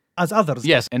money as others.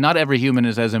 Yes, and not every human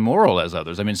is as immoral as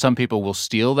others. I mean, some people will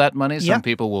steal that money. Some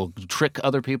people will trick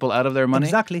other people out of their money.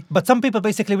 Exactly. But some people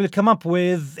basically will come up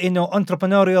with,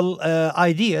 entrepreneurial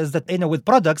ideas that, with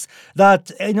products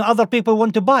that, other people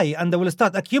want to buy, and they will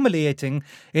start accumulating,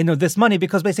 this money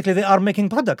because basically they are making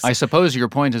products. I suppose your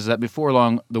point is that before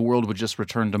long, the world would just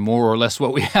return to more or less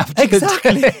what we have today.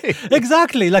 Exactly.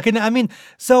 Exactly.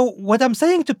 So what I'm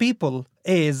saying to people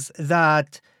is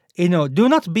that, do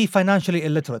not be financially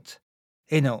illiterate.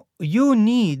 You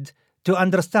need to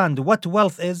understand what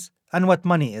wealth is and what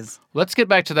money is. Let's get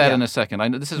back to that in a second. I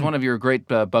know this is one of your great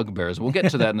bugbears. We'll get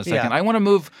to that in a second. I want to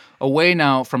move away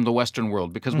now from the Western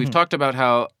world because we've talked about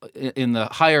how in the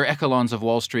higher echelons of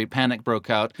Wall Street, panic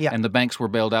broke out and the banks were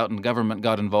bailed out and the government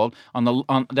got involved.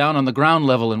 Down on the ground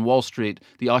level in Wall Street,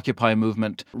 the Occupy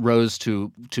movement rose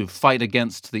to fight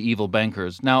against the evil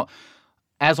bankers. Now,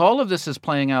 as all of this is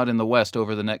playing out in the West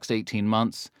over the next 18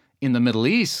 months, in the Middle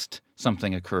East,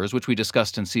 something occurs, which we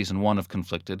discussed in Season 1 of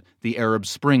Conflicted. The Arab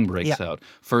Spring breaks out.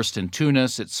 First in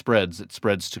Tunis, it spreads. It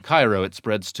spreads to Cairo. It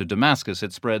spreads to Damascus.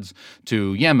 It spreads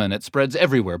to Yemen. It spreads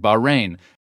everywhere, Bahrain.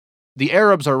 The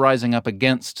Arabs are rising up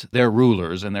against their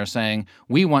rulers, and they're saying,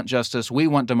 we want justice, we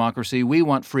want democracy, we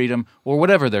want freedom, or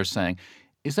whatever they're saying.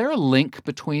 Is there a link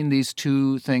between these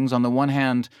two things? On the one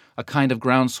hand, a kind of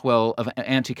groundswell of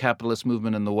anti-capitalist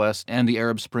movement in the West and the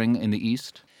Arab Spring in the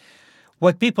East?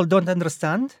 What people don't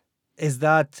understand is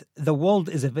that the world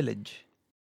is a village.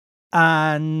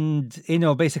 And,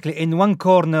 basically in one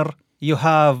corner you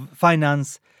have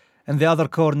finance, in the other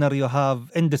corner you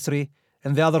have industry,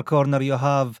 in the other corner you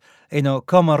have,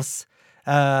 commerce,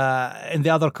 in the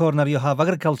other corner you have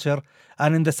agriculture,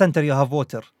 and in the center you have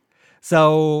water.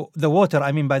 So the water,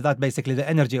 I mean by that basically the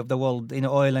energy of the world,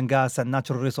 oil and gas and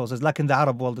natural resources, like in the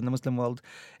Arab world and the Muslim world,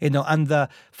 and the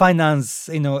finance,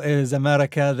 is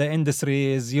America, the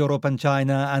industry is Europe and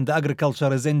China, and the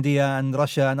agriculture is India and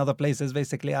Russia and other places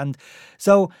basically. And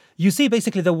so you see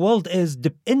basically the world is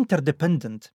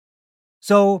interdependent.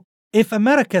 So if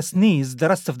America sneezes, the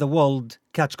rest of the world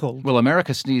catch cold. Well,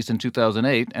 America sneezed in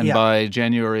 2008, and by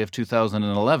January of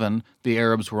 2011, the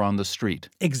Arabs were on the street.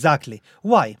 Exactly.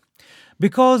 Why?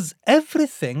 Because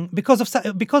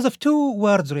because of two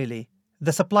words really,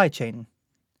 the supply chain.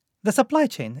 The supply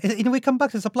chain. We come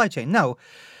back to the supply chain. Now,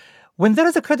 when there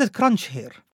is a credit crunch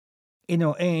here,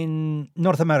 in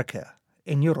North America,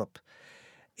 in Europe,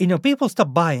 people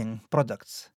stop buying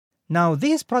products. Now,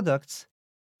 these products,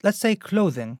 let's say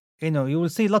clothing, you will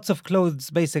see lots of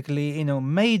clothes basically,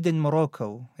 made in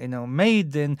Morocco,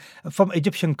 made from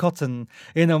Egyptian cotton,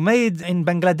 made in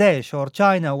Bangladesh or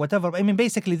China, whatever. I mean,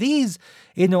 basically these,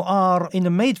 are,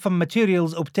 made from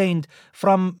materials obtained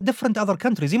from different other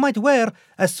countries. You might wear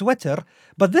a sweater,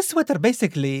 but this sweater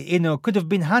basically, could have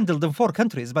been handled in 4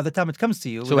 countries by the time it comes to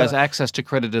you. So as access to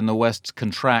credit in the West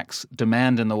contracts,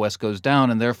 demand in the West goes down,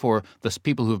 and therefore the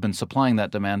people who have been supplying that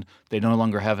demand, they no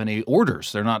longer have any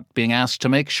orders. They're not being asked to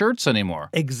make shirts anymore.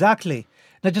 Exactly.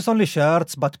 Not just only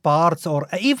shirts, but parts or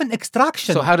even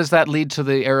extraction. So how does that lead to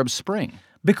the Arab Spring?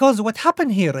 Because what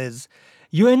happened here is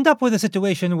you end up with a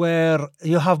situation where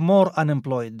you have more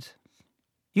unemployed.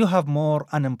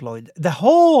 The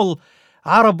whole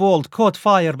Arab world caught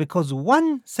fire because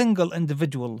one single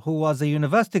individual who was a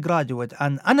university graduate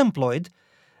and unemployed,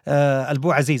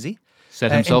 Al-Bouazizi,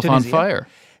 set himself on fire.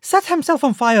 Set himself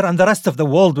on fire, and the rest of the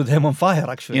world with him on fire,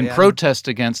 actually. In protest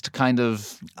against kind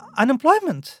of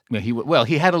unemployment.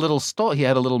 He had a little stall. He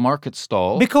had a little market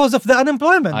stall. Because of the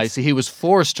unemployment. I see. He was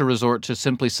forced to resort to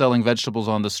simply selling vegetables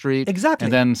on the street. Exactly.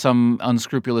 And then some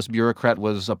unscrupulous bureaucrat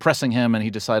was oppressing him, and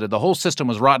he decided the whole system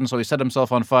was rotten, so he set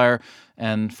himself on fire,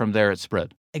 and from there it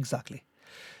spread. Exactly.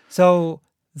 So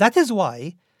that is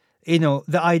why,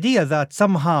 the idea that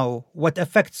somehow what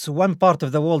affects one part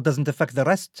of the world doesn't affect the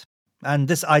rest, and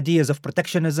this ideas of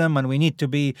protectionism, and we need to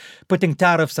be putting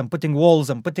tariffs and putting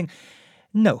walls and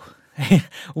No.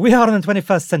 We are in the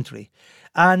 21st century.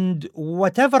 And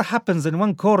whatever happens in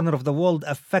one corner of the world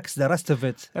affects the rest of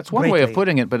it. That's one way of greatly.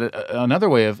 putting it, but another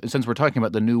way of, since we're talking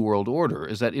about the New World Order,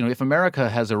 is that, if America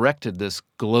has erected this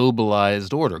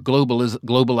globalized order,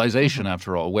 globalization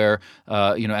after all, where,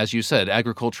 as you said,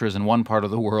 agriculture is in one part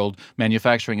of the world,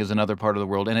 manufacturing is another part of the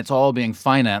world, and it's all being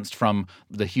financed from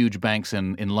the huge banks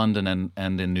in London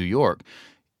and in New York.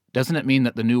 Doesn't it mean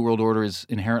that the New World Order is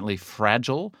inherently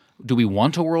fragile? Do we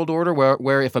want a world order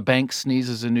where if a bank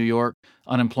sneezes in New York,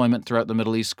 unemployment throughout the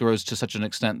Middle East grows to such an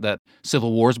extent that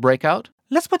civil wars break out?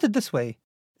 Let's put it this way.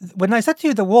 When I said to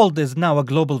you the world is now a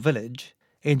global village,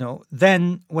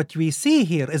 then what we see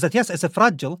here is that, yes, it's a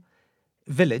fragile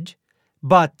village,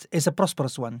 but it's a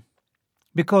prosperous one.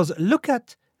 Because look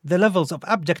at the levels of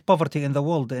abject poverty in the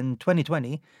world in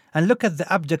 2020, and look at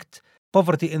the abject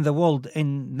poverty in the world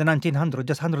in the 1900s,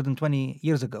 just 120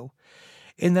 years ago.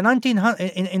 In the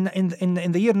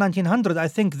in the year 1900, I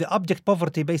think the abject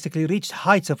poverty basically reached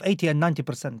heights of 80 and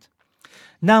 90%.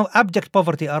 Now, abject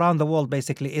poverty around the world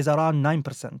basically is around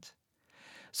 9%.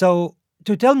 So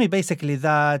to tell me basically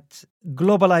that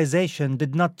globalization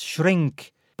did not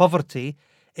shrink poverty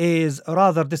is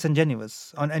rather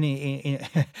disingenuous on in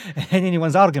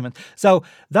anyone's argument. So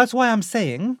that's why I'm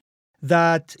saying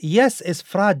that yes, it's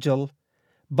fragile,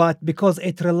 but because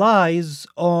it relies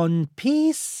on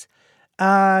peace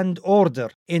and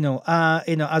order,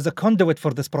 as a conduit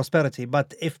for this prosperity.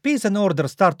 But if peace and order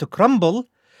start to crumble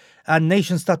and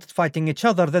nations start fighting each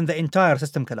other, then the entire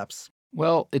system collapses.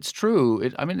 Well, it's true.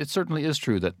 It certainly is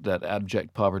true that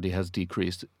abject poverty has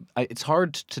decreased. It's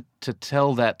hard to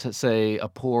tell that to, say, a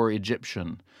poor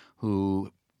Egyptian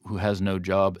who has no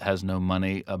job, has no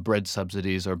money. Bread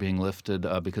subsidies are being lifted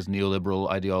because neoliberal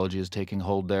ideology is taking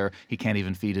hold there. He can't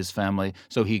even feed his family,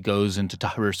 so he goes into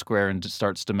Tahrir Square and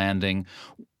starts demanding.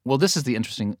 Well, this is the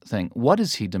interesting thing. What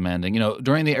is he demanding?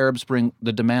 During the Arab Spring,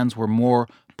 the demands were more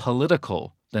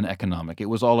political than economic. It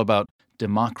was all about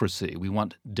democracy. We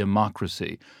want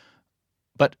democracy.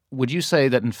 But would you say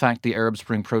that, in fact, the Arab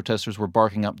Spring protesters were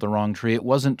barking up the wrong tree? It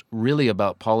wasn't really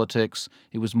about politics.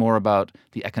 It was more about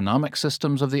the economic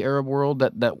systems of the Arab world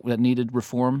that needed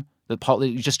reform?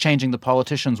 Just changing the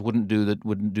politicians wouldn't do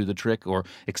the trick, or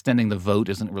extending the vote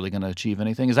isn't really going to achieve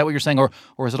anything? Is that what you're saying? Or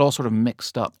is it all sort of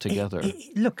mixed up together?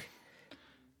 Look,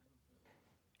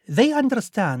 they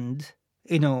understand,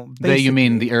 They, you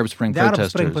mean the Arab Spring protesters? The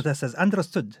Arab Spring protesters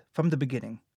understood from the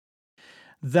beginning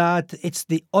that it's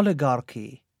the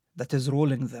oligarchy that is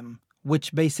ruling them,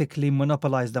 which basically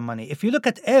monopolize the money. If you look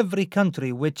at every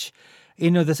country which,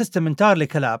 the system entirely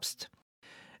collapsed,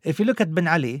 if you look at Ben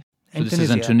Ali in Tunisia. This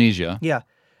is in Tunisia. Yeah.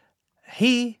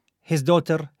 His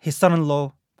daughter, his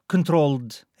son-in-law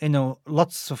controlled,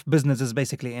 lots of businesses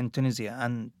basically in Tunisia.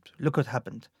 And look what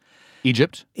happened.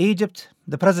 Egypt,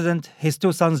 the president, his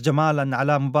two sons, Jamal and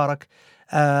Ala Mubarak,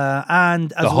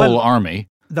 and as the whole army.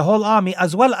 The whole army,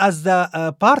 as well as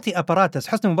the party apparatus,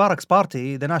 Hosni Mubarak's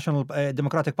party, the National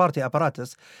Democratic Party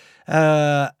apparatus,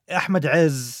 Ahmed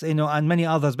Izz, and many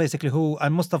others basically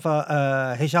and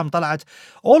Mustafa Hisham Talat,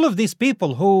 all of these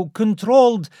people who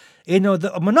controlled,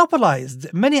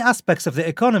 monopolized many aspects of the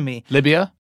economy.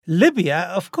 Libya,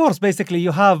 of course, basically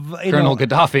you have Colonel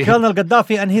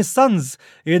Gaddafi and his sons,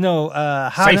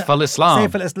 Saif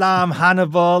al-Islam,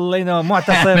 Hannibal,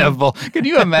 Mu'tasim. Hannibal. Can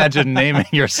you imagine naming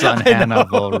your son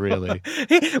Hannibal, really?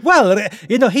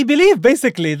 He believed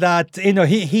basically that,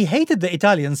 he hated the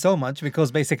Italians so much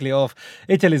because basically of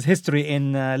Italy's history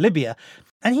in Libya.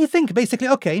 And he think basically,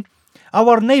 okay,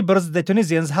 our neighbors, the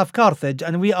Tunisians, have Carthage,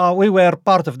 and we were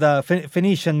part of the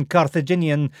Phoenician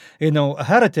Carthaginian,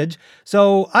 heritage.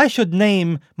 So I should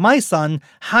name my son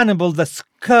Hannibal, the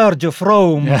scourge of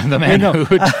Rome. Yeah, the man who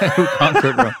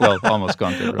conquered Rome. Well, almost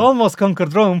conquered Rome. Almost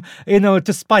conquered Rome,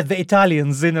 to spite the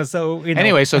Italians,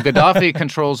 Anyway, so Gaddafi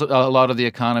controls a lot of the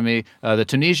economy. The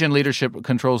Tunisian leadership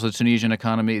controls the Tunisian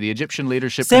economy. The Egyptian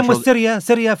leadership Same with Syria.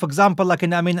 Syria, for example,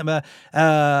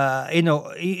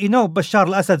 Bashar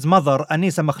al-Assad's mother,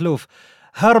 Anisa Makhlouf,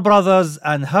 her brothers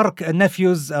and her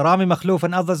nephews, Rami Makhlouf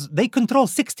and others, they control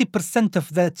 60%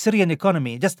 of the Syrian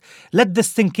economy. Just let this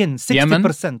sink in, 60%.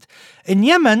 Yemen? In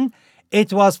Yemen,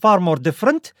 it was far more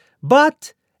different,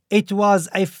 but it was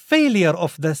a failure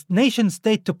of the nation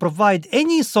state to provide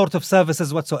any sort of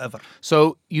services whatsoever.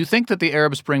 So you think that the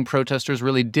Arab Spring protesters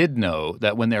really did know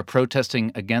that when they're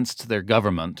protesting against their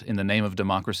government in the name of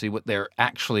democracy, what they're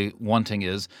actually wanting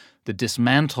is the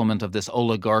dismantlement of this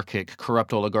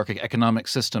corrupt oligarchic economic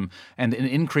system and an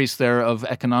increase there of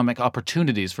economic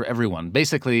opportunities for everyone.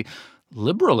 Basically,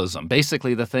 liberalism,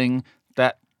 basically the thing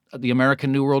that the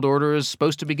American New World Order is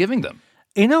supposed to be giving them.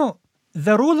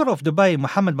 The ruler of Dubai,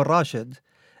 Mohammed bin Rashid,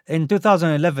 in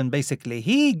 2011, basically,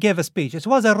 he gave a speech. It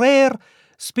was a rare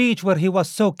speech where he was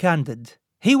so candid.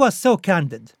 He was so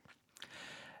candid.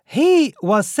 He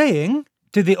was saying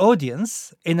to the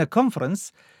audience in a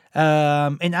conference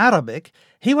in Arabic,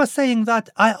 he was saying that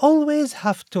I always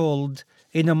have told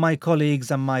my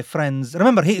colleagues and my friends.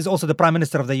 Remember, he is also the Prime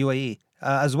Minister of the UAE,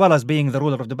 as well as being the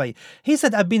ruler of Dubai. He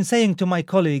said, I've been saying to my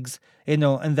colleagues, in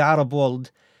the Arab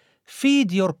world,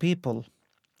 feed your people.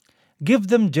 Give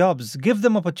them jobs, give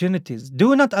them opportunities.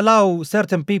 Do not allow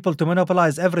certain people to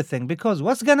monopolize everything, because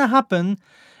what's going to happen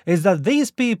is that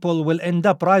these people will end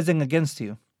up rising against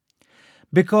you.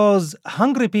 Because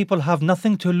hungry people have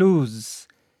nothing to lose.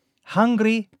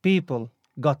 Hungry people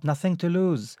got nothing to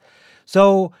lose.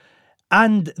 So,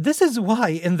 and this is why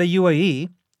in the UAE,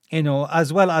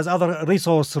 as well as other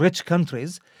resource-rich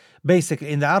countries, basically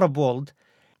in the Arab world,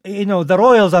 the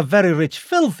royals are very rich,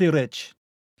 filthy rich.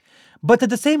 But at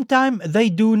the same time, they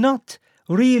do not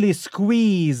really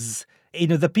squeeze,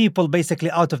 the people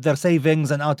basically out of their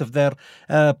savings and out of their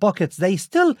pockets. They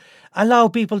still allow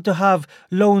people to have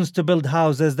loans to build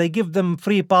houses. They give them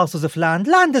free parcels of land.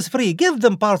 Land is free. Give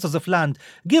them parcels of land.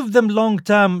 Give them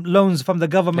long-term loans from the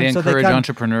government. They encourage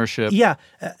entrepreneurship. Yeah,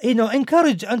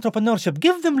 encourage entrepreneurship.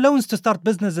 Give them loans to start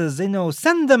businesses.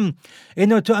 Send them,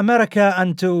 to America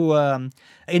and to,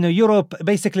 Europe,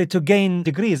 basically to gain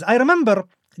degrees. I remember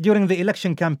during the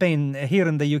election campaign here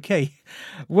in the UK,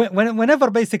 whenever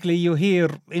basically you hear,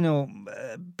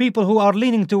 people who are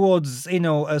leaning towards,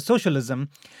 socialism,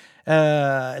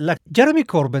 like Jeremy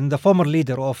Corbyn, the former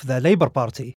leader of the Labour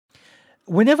Party,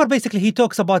 whenever basically he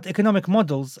talks about economic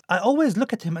models, I always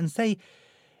look at him and say,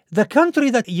 the country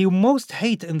that you most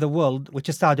hate in the world, which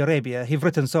is Saudi Arabia, he's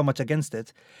written so much against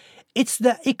it, it's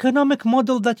the economic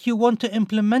model that you want to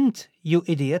implement, you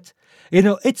idiot.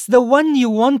 It's the one you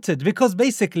wanted, because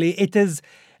basically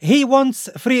he wants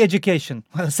free education.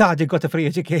 Well, Saudi got a free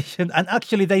education, and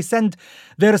actually they send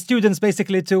their students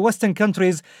basically to Western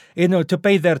countries, to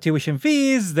pay their tuition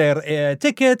fees, their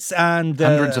tickets, and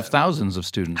hundreds of thousands of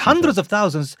students. Hundreds of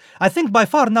thousands. I think by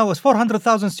far now it's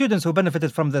 400,000 students who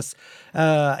benefited from this.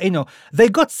 They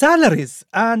got salaries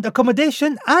and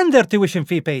accommodation and their tuition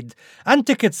fee paid, and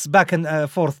tickets back and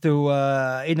forth to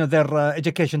their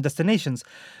education destinations.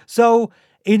 So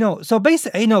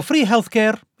basically, free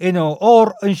healthcare,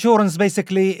 or insurance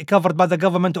basically covered by the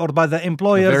government or by the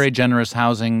employers. A very generous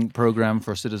housing program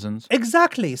for citizens.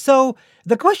 Exactly. So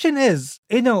the question is,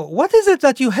 what is it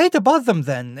that you hate about them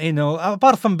then?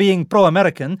 Apart from being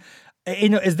pro-American,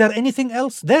 is there anything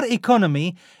else? Their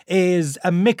economy is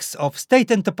a mix of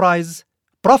state enterprise,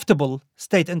 profitable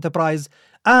state enterprise,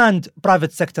 and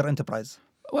private sector enterprise.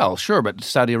 Well, sure, but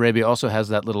Saudi Arabia also has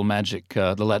that little magic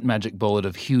bullet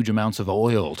of huge amounts of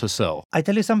oil to sell. I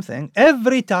tell you something,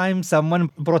 every time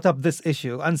someone brought up this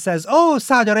issue and says, oh,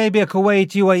 Saudi Arabia, Kuwait,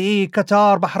 UAE,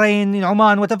 Qatar, Bahrain,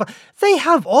 Oman, whatever, they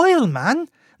have oil, man.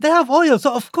 They have oil.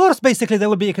 So, of course, basically, they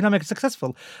will be economically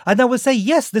successful. And I will say,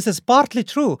 yes, this is partly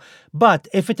true. But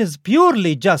if it is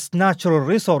purely just natural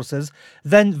resources,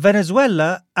 then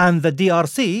Venezuela and the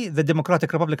DRC, the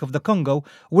Democratic Republic of the Congo,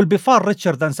 will be far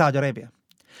richer than Saudi Arabia.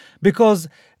 Because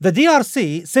the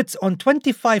DRC sits on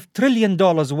 $25 trillion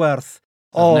worth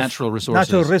of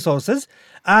natural resources,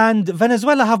 and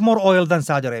Venezuela have more oil than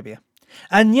Saudi Arabia.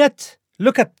 And yet,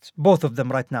 look at both of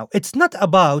them right now. It's not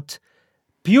about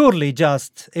purely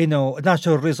just,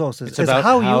 natural resources. It's about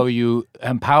how you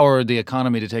empower the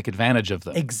economy to take advantage of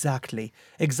them. Exactly.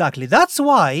 That's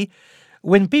why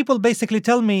when people basically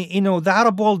tell me, the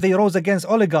Arab world, they rose against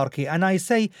oligarchy, and I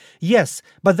say, yes,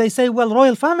 but they say, well,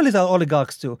 royal families are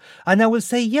oligarchs too. And I will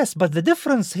say, yes, but the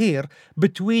difference here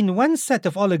between one set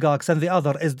of oligarchs and the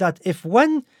other is that if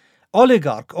one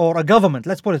oligarch or a government,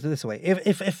 let's put it this way,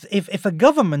 if a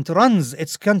government runs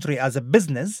its country as a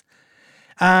business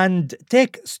and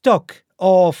take stock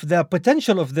of the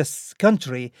potential of this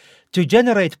country to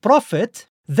generate profit,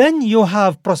 then you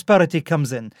have prosperity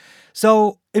comes in.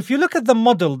 So if you look at the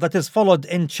model that is followed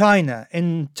in China,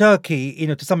 in Turkey,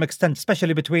 to some extent,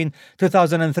 especially between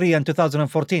 2003 and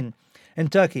 2014 in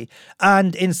Turkey,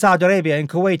 and in Saudi Arabia, in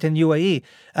Kuwait, in UAE,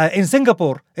 in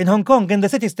Singapore, in Hong Kong, in the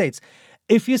city-states,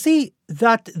 if you see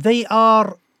that they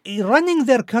are running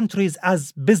their countries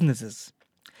as businesses,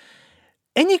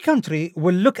 any country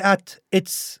will look at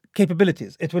its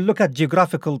capabilities. It will look at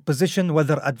geographical position,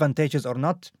 whether advantageous or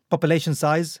not, population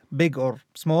size, big or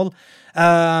small,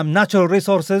 natural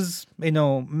resources,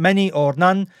 many or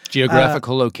none,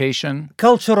 geographical location,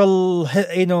 cultural,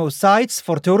 sites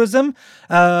for tourism,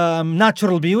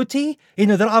 natural beauty.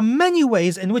 There are many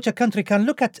ways in which a country can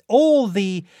look at all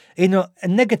the,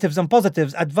 negatives and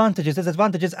positives, advantages,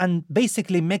 disadvantages, and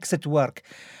basically makes it work.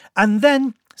 And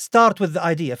then start with the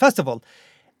idea. First of all,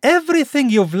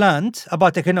 everything you've learned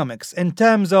about economics in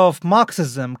terms of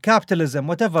Marxism, capitalism,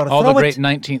 whatever. All the great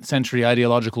 19th century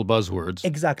ideological buzzwords.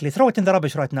 Exactly. Throw it in the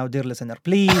rubbish right now, dear listener.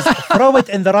 Please throw it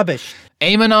in the rubbish.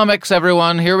 Aimonomics,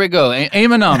 everyone. Here we go.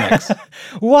 Aimonomics.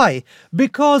 Why?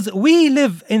 Because we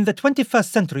live in the 21st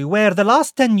century where the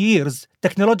last 10 years,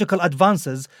 technological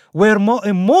advances were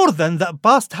more than the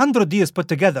past 100 years put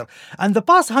together. And the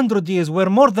past 100 years were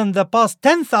more than the past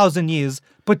 10,000 years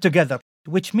put together.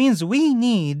 Which means we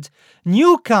need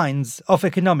new kinds of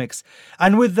economics.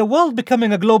 And with the world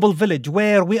becoming a global village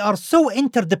where we are so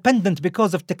interdependent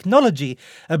because of technology,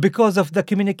 because of the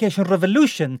communication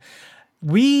revolution,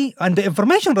 and the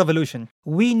information revolution,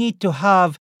 we need to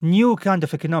have new kind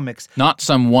of economics. Not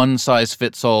some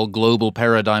one-size-fits-all global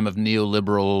paradigm of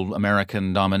neoliberal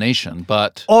American domination,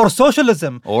 but... Or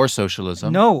socialism.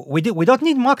 No, we don't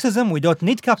need Marxism, we don't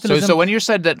need capitalism. So when you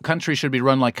said that countries should be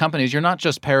run like companies, you're not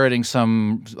just parroting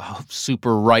some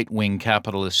super right-wing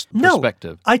capitalist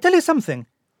perspective. No, I tell you something.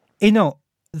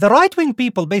 The right-wing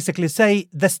people basically say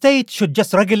the state should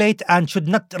just regulate and should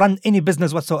not run any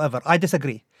business whatsoever. I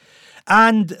disagree.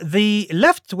 And the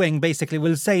left wing basically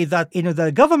will say that,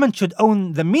 the government should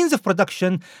own the means of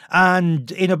production and,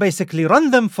 basically run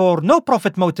them for no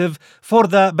profit motive for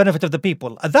the benefit of the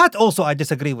people. That also I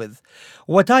disagree with.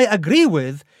 What I agree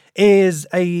with is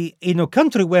a,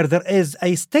 country where there is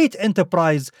a state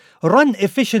enterprise run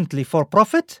efficiently for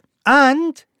profit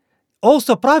and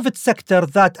also private sector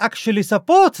that actually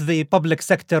support the public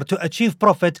sector to achieve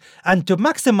profit and to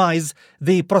maximize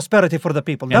the prosperity for the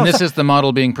people. And this is the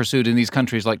model being pursued in these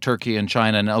countries like Turkey and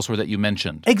China and elsewhere that you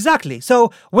mentioned. Exactly.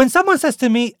 So when someone says to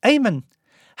me, Ayman,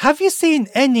 have you seen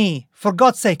for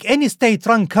God's sake, any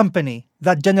state-run company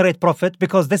that generate profit?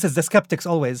 Because this is the skeptics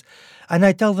always. And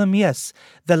I tell them, yes,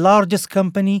 the largest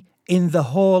company in the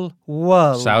whole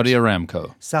world. Saudi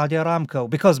Aramco.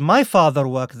 Because my father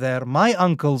worked there, my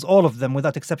uncles, all of them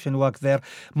without exception worked there.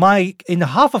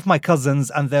 Half of my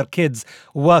cousins and their kids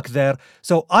work there.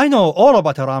 So I know all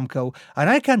about Aramco. And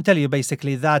I can tell you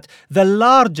basically that the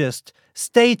largest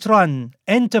state-run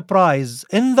enterprise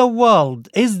in the world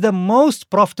is the most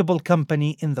profitable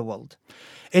company in the world.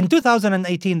 In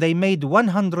 2018, they made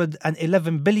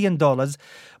 $111 billion,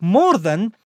 more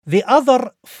than the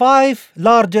other 5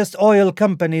 largest oil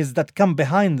companies that come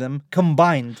behind them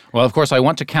combined. Well, of course, I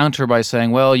want to counter by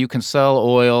saying, well, you can sell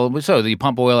oil. So you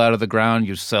pump oil out of the ground,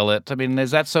 you sell it. I mean,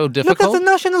 is that so difficult? Look at the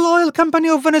National Oil Company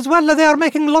of Venezuela. They are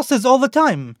making losses all the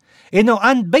time.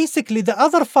 And basically the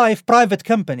other 5 private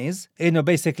companies,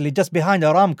 basically just behind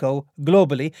Aramco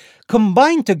globally,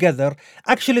 combined together,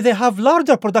 actually they have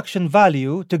larger production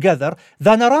value together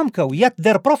than Aramco, yet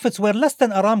their profits were less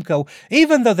than Aramco,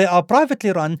 even though they are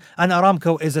privately run and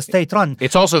Aramco is a state-run.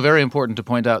 It's also very important to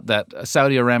point out that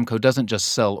Saudi Aramco doesn't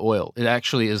just sell oil. It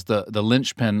actually is the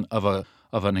linchpin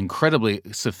of an incredibly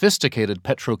sophisticated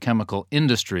petrochemical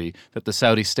industry that the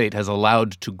Saudi state has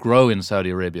allowed to grow in Saudi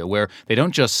Arabia, where they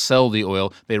don't just sell the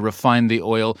oil, they refine the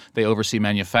oil, they oversee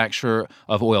manufacture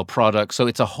of oil products. So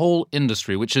it's a whole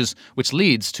industry which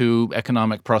leads to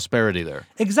economic prosperity there.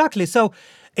 Exactly. So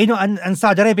and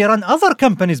Saudi Arabia run other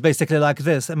companies basically like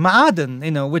this.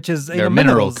 Ma'aden, which is their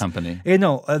mineral company. They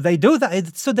do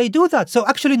that. So they do that. So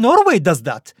actually Norway does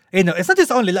that. It's not just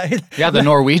only like... Yeah, the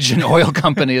Norwegian oil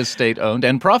company is state-owned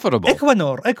and profitable.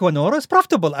 Equinor is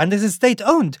profitable and this is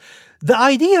state-owned. The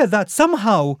idea that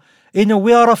somehow,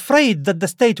 we are afraid that the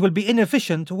state will be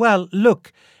inefficient. Well,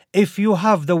 look, if you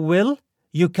have the will,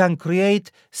 you can create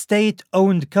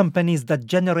state-owned companies that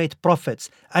generate profits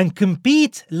and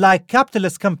compete like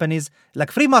capitalist companies, like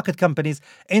free market companies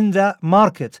in the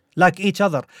market, like each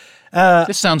other.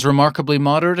 This sounds remarkably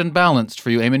moderate and balanced for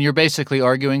you, Ayman. You're basically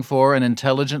arguing for an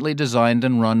intelligently designed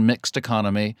and run mixed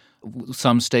economy,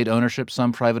 some state ownership,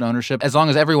 some private ownership, as long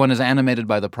as everyone is animated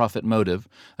by the profit motive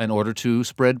in order to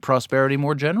spread prosperity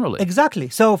more generally. Exactly.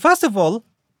 So first of all,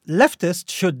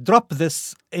 leftists should drop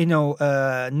this,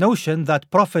 notion that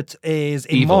profit is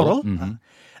immoral. Mm-hmm.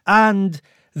 And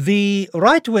the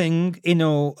right-wing,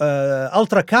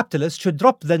 ultra-capitalists should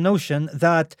drop the notion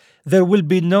that there will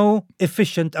be no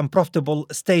efficient and profitable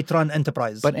state-run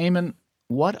enterprise. But Ayman,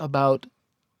 what about,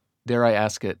 dare I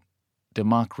ask it,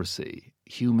 democracy,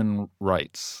 human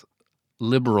rights,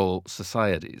 liberal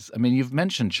societies? I mean, you've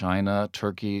mentioned China,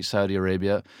 Turkey, Saudi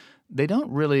Arabia. they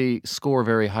don't really score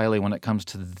very highly when it comes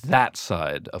to that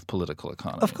side of political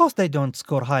economy. Of course they don't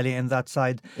score highly in that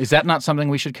side. Is that not something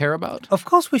we should care about? Of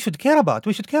course we should care about.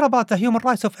 We should care about the human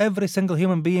rights of every single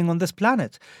human being on this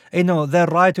planet. Their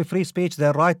right to free speech,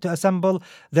 their right to assemble,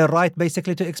 their right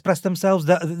basically to express themselves,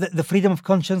 the freedom of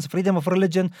conscience, freedom of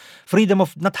religion, freedom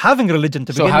of not having religion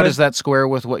to begin with. So how does that square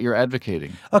with what you're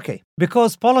advocating? Okay,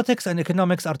 because politics and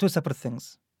economics are two separate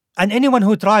things. And anyone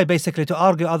who try basically to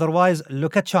argue otherwise,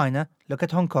 look at China, look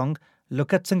at Hong Kong,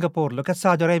 look at Singapore, look at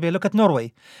Saudi Arabia, look at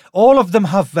Norway. All of them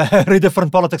have very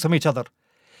different politics from each other.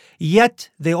 Yet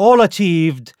they all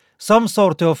achieved some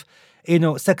sort of,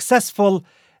 successful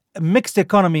mixed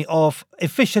economy of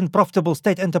efficient, profitable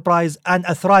state enterprise and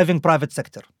a thriving private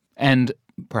sector. And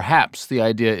perhaps the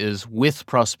idea is with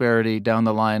prosperity down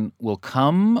the line will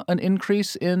come an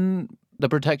increase in the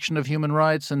protection of human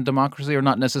rights and democracy, or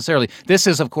not necessarily. This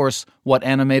is, of course, what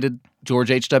animated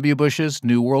George H.W. Bush's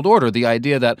New World Order, the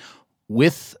idea that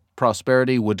with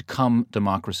prosperity would come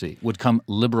democracy, would come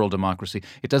liberal democracy.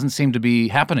 It doesn't seem to be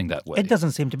happening that way. It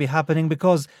doesn't seem to be happening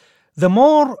because the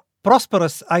more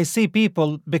prosperous I see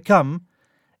people become,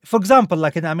 for example,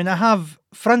 I have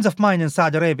friends of mine in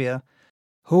Saudi Arabia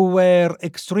who were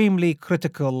extremely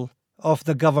critical of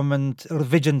the government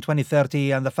Vision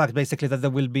 2030 and the fact basically that there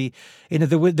will be,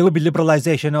 there will be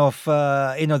liberalization of,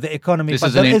 the economy. This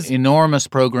is an enormous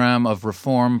program of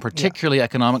reform, particularly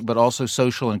economic, but also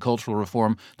social and cultural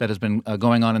reform that has been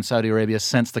going on in Saudi Arabia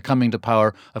since the coming to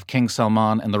power of King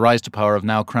Salman and the rise to power of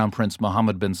now Crown Prince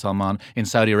Mohammed bin Salman in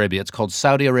Saudi Arabia. It's called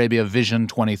Saudi Arabia Vision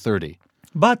 2030.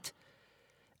 But,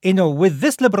 with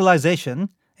this liberalization,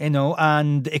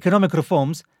 and economic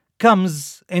reforms,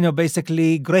 comes,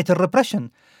 basically greater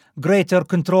repression, greater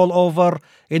control over,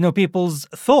 people's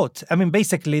thought.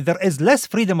 Basically, there is less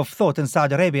freedom of thought in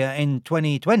Saudi Arabia in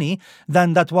 2020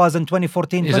 than that was in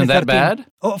 2014, Isn't 2013. that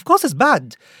bad? Oh, of course it's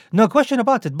bad. No question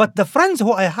about it. But the friends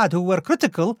who I had who were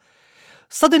critical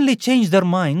suddenly changed their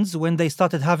minds when they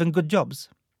started having good jobs.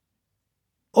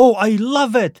 Oh, I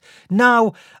love it.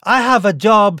 Now I have a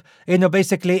job,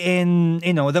 basically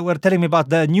that were telling me about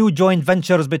the new joint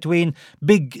ventures between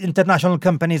big international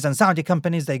companies and Saudi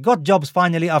companies. They got jobs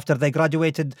finally after they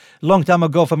graduated long time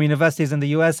ago from universities in the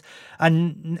US.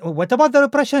 And what about the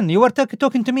repression? You were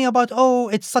talking to me about,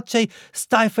 it's such a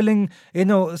stifling,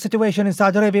 situation in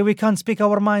Saudi Arabia. We can't speak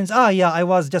our minds. I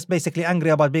was just basically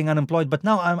angry about being unemployed, but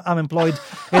now I'm employed.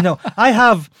 I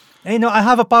have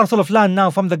a parcel of land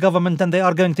now from the government and they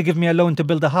are going to give me a loan to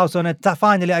build a house on it.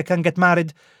 Finally, I can get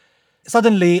married.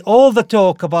 Suddenly, all the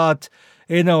talk about,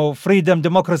 freedom,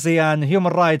 democracy and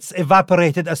human rights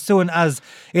evaporated as soon as,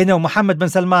 Mohammed bin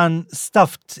Salman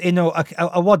stuffed,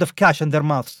 a wad of cash in their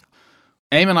mouths.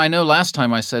 Eamon, I know last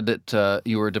time I said that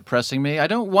you were depressing me. I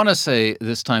don't want to say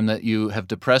this time that you have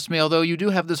depressed me, although you do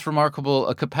have this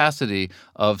remarkable capacity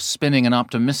of spinning an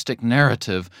optimistic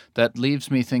narrative that leaves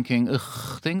me thinking,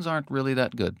 things aren't really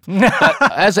that good.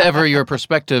 But as ever, your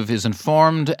perspective is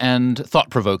informed and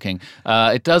thought-provoking.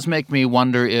 It does make me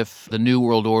wonder if the New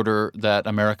World Order that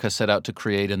America set out to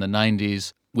create in the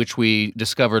 90s, which we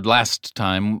discovered last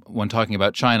time when talking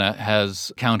about China,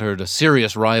 has countered a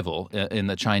serious rival in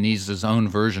the Chinese's own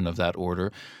version of that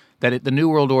order. That the New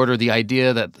World Order, the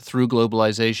idea that through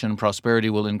globalization,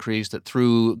 prosperity will increase, that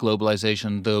through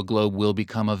globalization, the globe will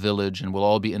become a village and we'll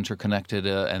all be interconnected,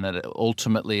 and that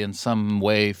ultimately, in some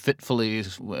way, fitfully,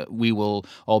 we will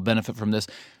all benefit from this.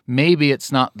 Maybe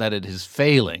it's not that it is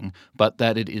failing, but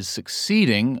that it is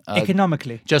succeeding.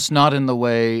 Economically. Just not in the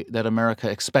way that America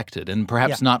expected, and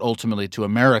perhaps not ultimately to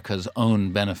America's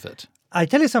own benefit. I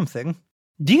tell you something.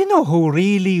 Do you know who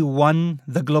really won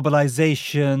the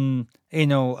globalization,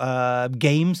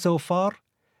 game so far?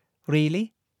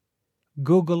 Really?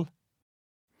 Google,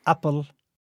 Apple,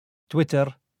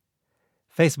 Twitter,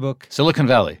 Facebook. Silicon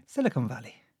Valley. Silicon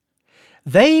Valley.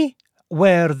 They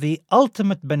were the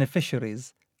ultimate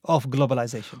beneficiaries of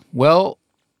globalization. Well,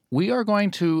 we are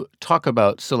going to talk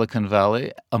about Silicon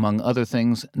Valley, among other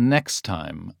things, next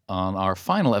time on our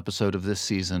final episode of this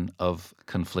season of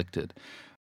Conflicted.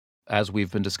 As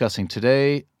we've been discussing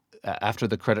today, after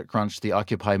the credit crunch, the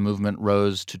Occupy movement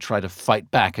rose to try to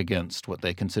fight back against what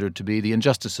they considered to be the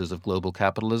injustices of global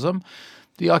capitalism.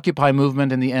 The Occupy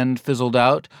movement in the end fizzled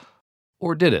out,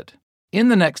 or did it? In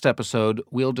the next episode,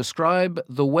 we'll describe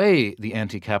the way the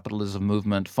anti-capitalism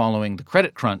movement following the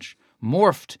credit crunch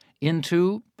morphed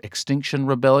into Extinction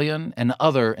Rebellion and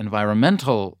other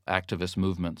environmental activist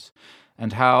movements,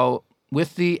 and how,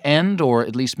 with the end, or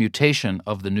at least mutation,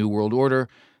 of the New World Order,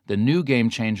 the new game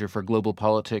changer for global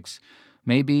politics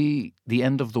may be the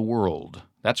end of the world.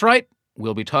 That's right,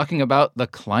 we'll be talking about the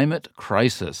climate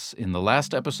crisis in the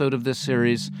last episode of this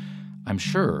series. I'm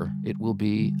sure it will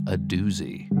be a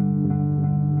doozy.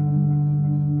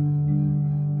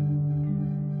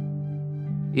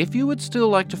 If you would still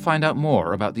like to find out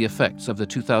more about the effects of the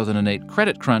 2008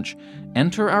 credit crunch,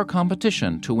 enter our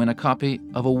competition to win a copy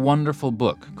of a wonderful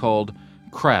book called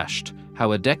Crashed: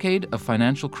 How a Decade of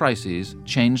Financial Crises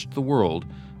Changed the World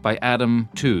by Adam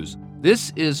Tooze.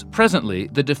 This is presently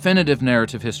the definitive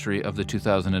narrative history of the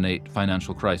 2008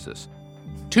 financial crisis.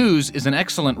 Tooze is an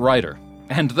excellent writer,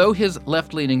 and though his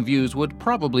left-leaning views would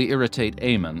probably irritate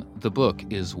Eamon, the book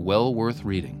is well worth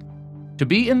reading. To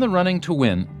be in the running to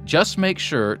win, just make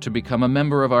sure to become a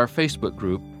member of our Facebook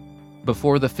group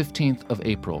before the 15th of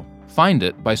April. Find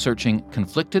it by searching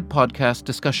Conflicted Podcast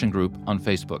Discussion Group on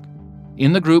Facebook.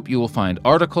 In the group, you will find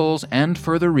articles and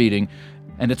further reading,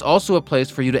 and it's also a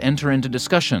place for you to enter into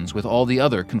discussions with all the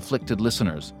other Conflicted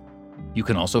listeners. You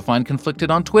can also find Conflicted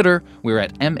on Twitter. We're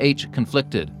at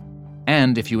MHConflicted.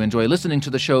 And if you enjoy listening to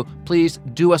the show, please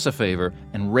do us a favor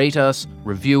and rate us,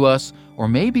 review us, or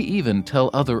maybe even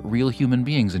tell other real human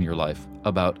beings in your life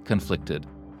about Conflicted.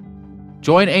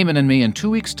 Join Eamon and me in 2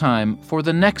 weeks' time for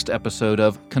the next episode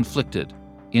of Conflicted,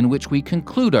 in which we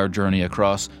conclude our journey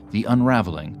across the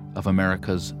unraveling of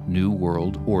America's New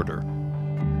World Order.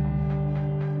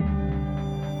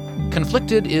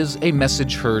 Conflicted is a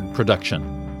Message Heard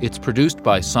production. It's produced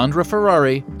by Sandra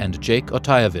Ferrari and Jake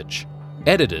Otayevich.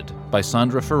 Edited by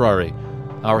Sandra Ferrari.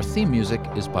 Our theme music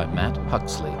is by Matt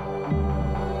Huxley.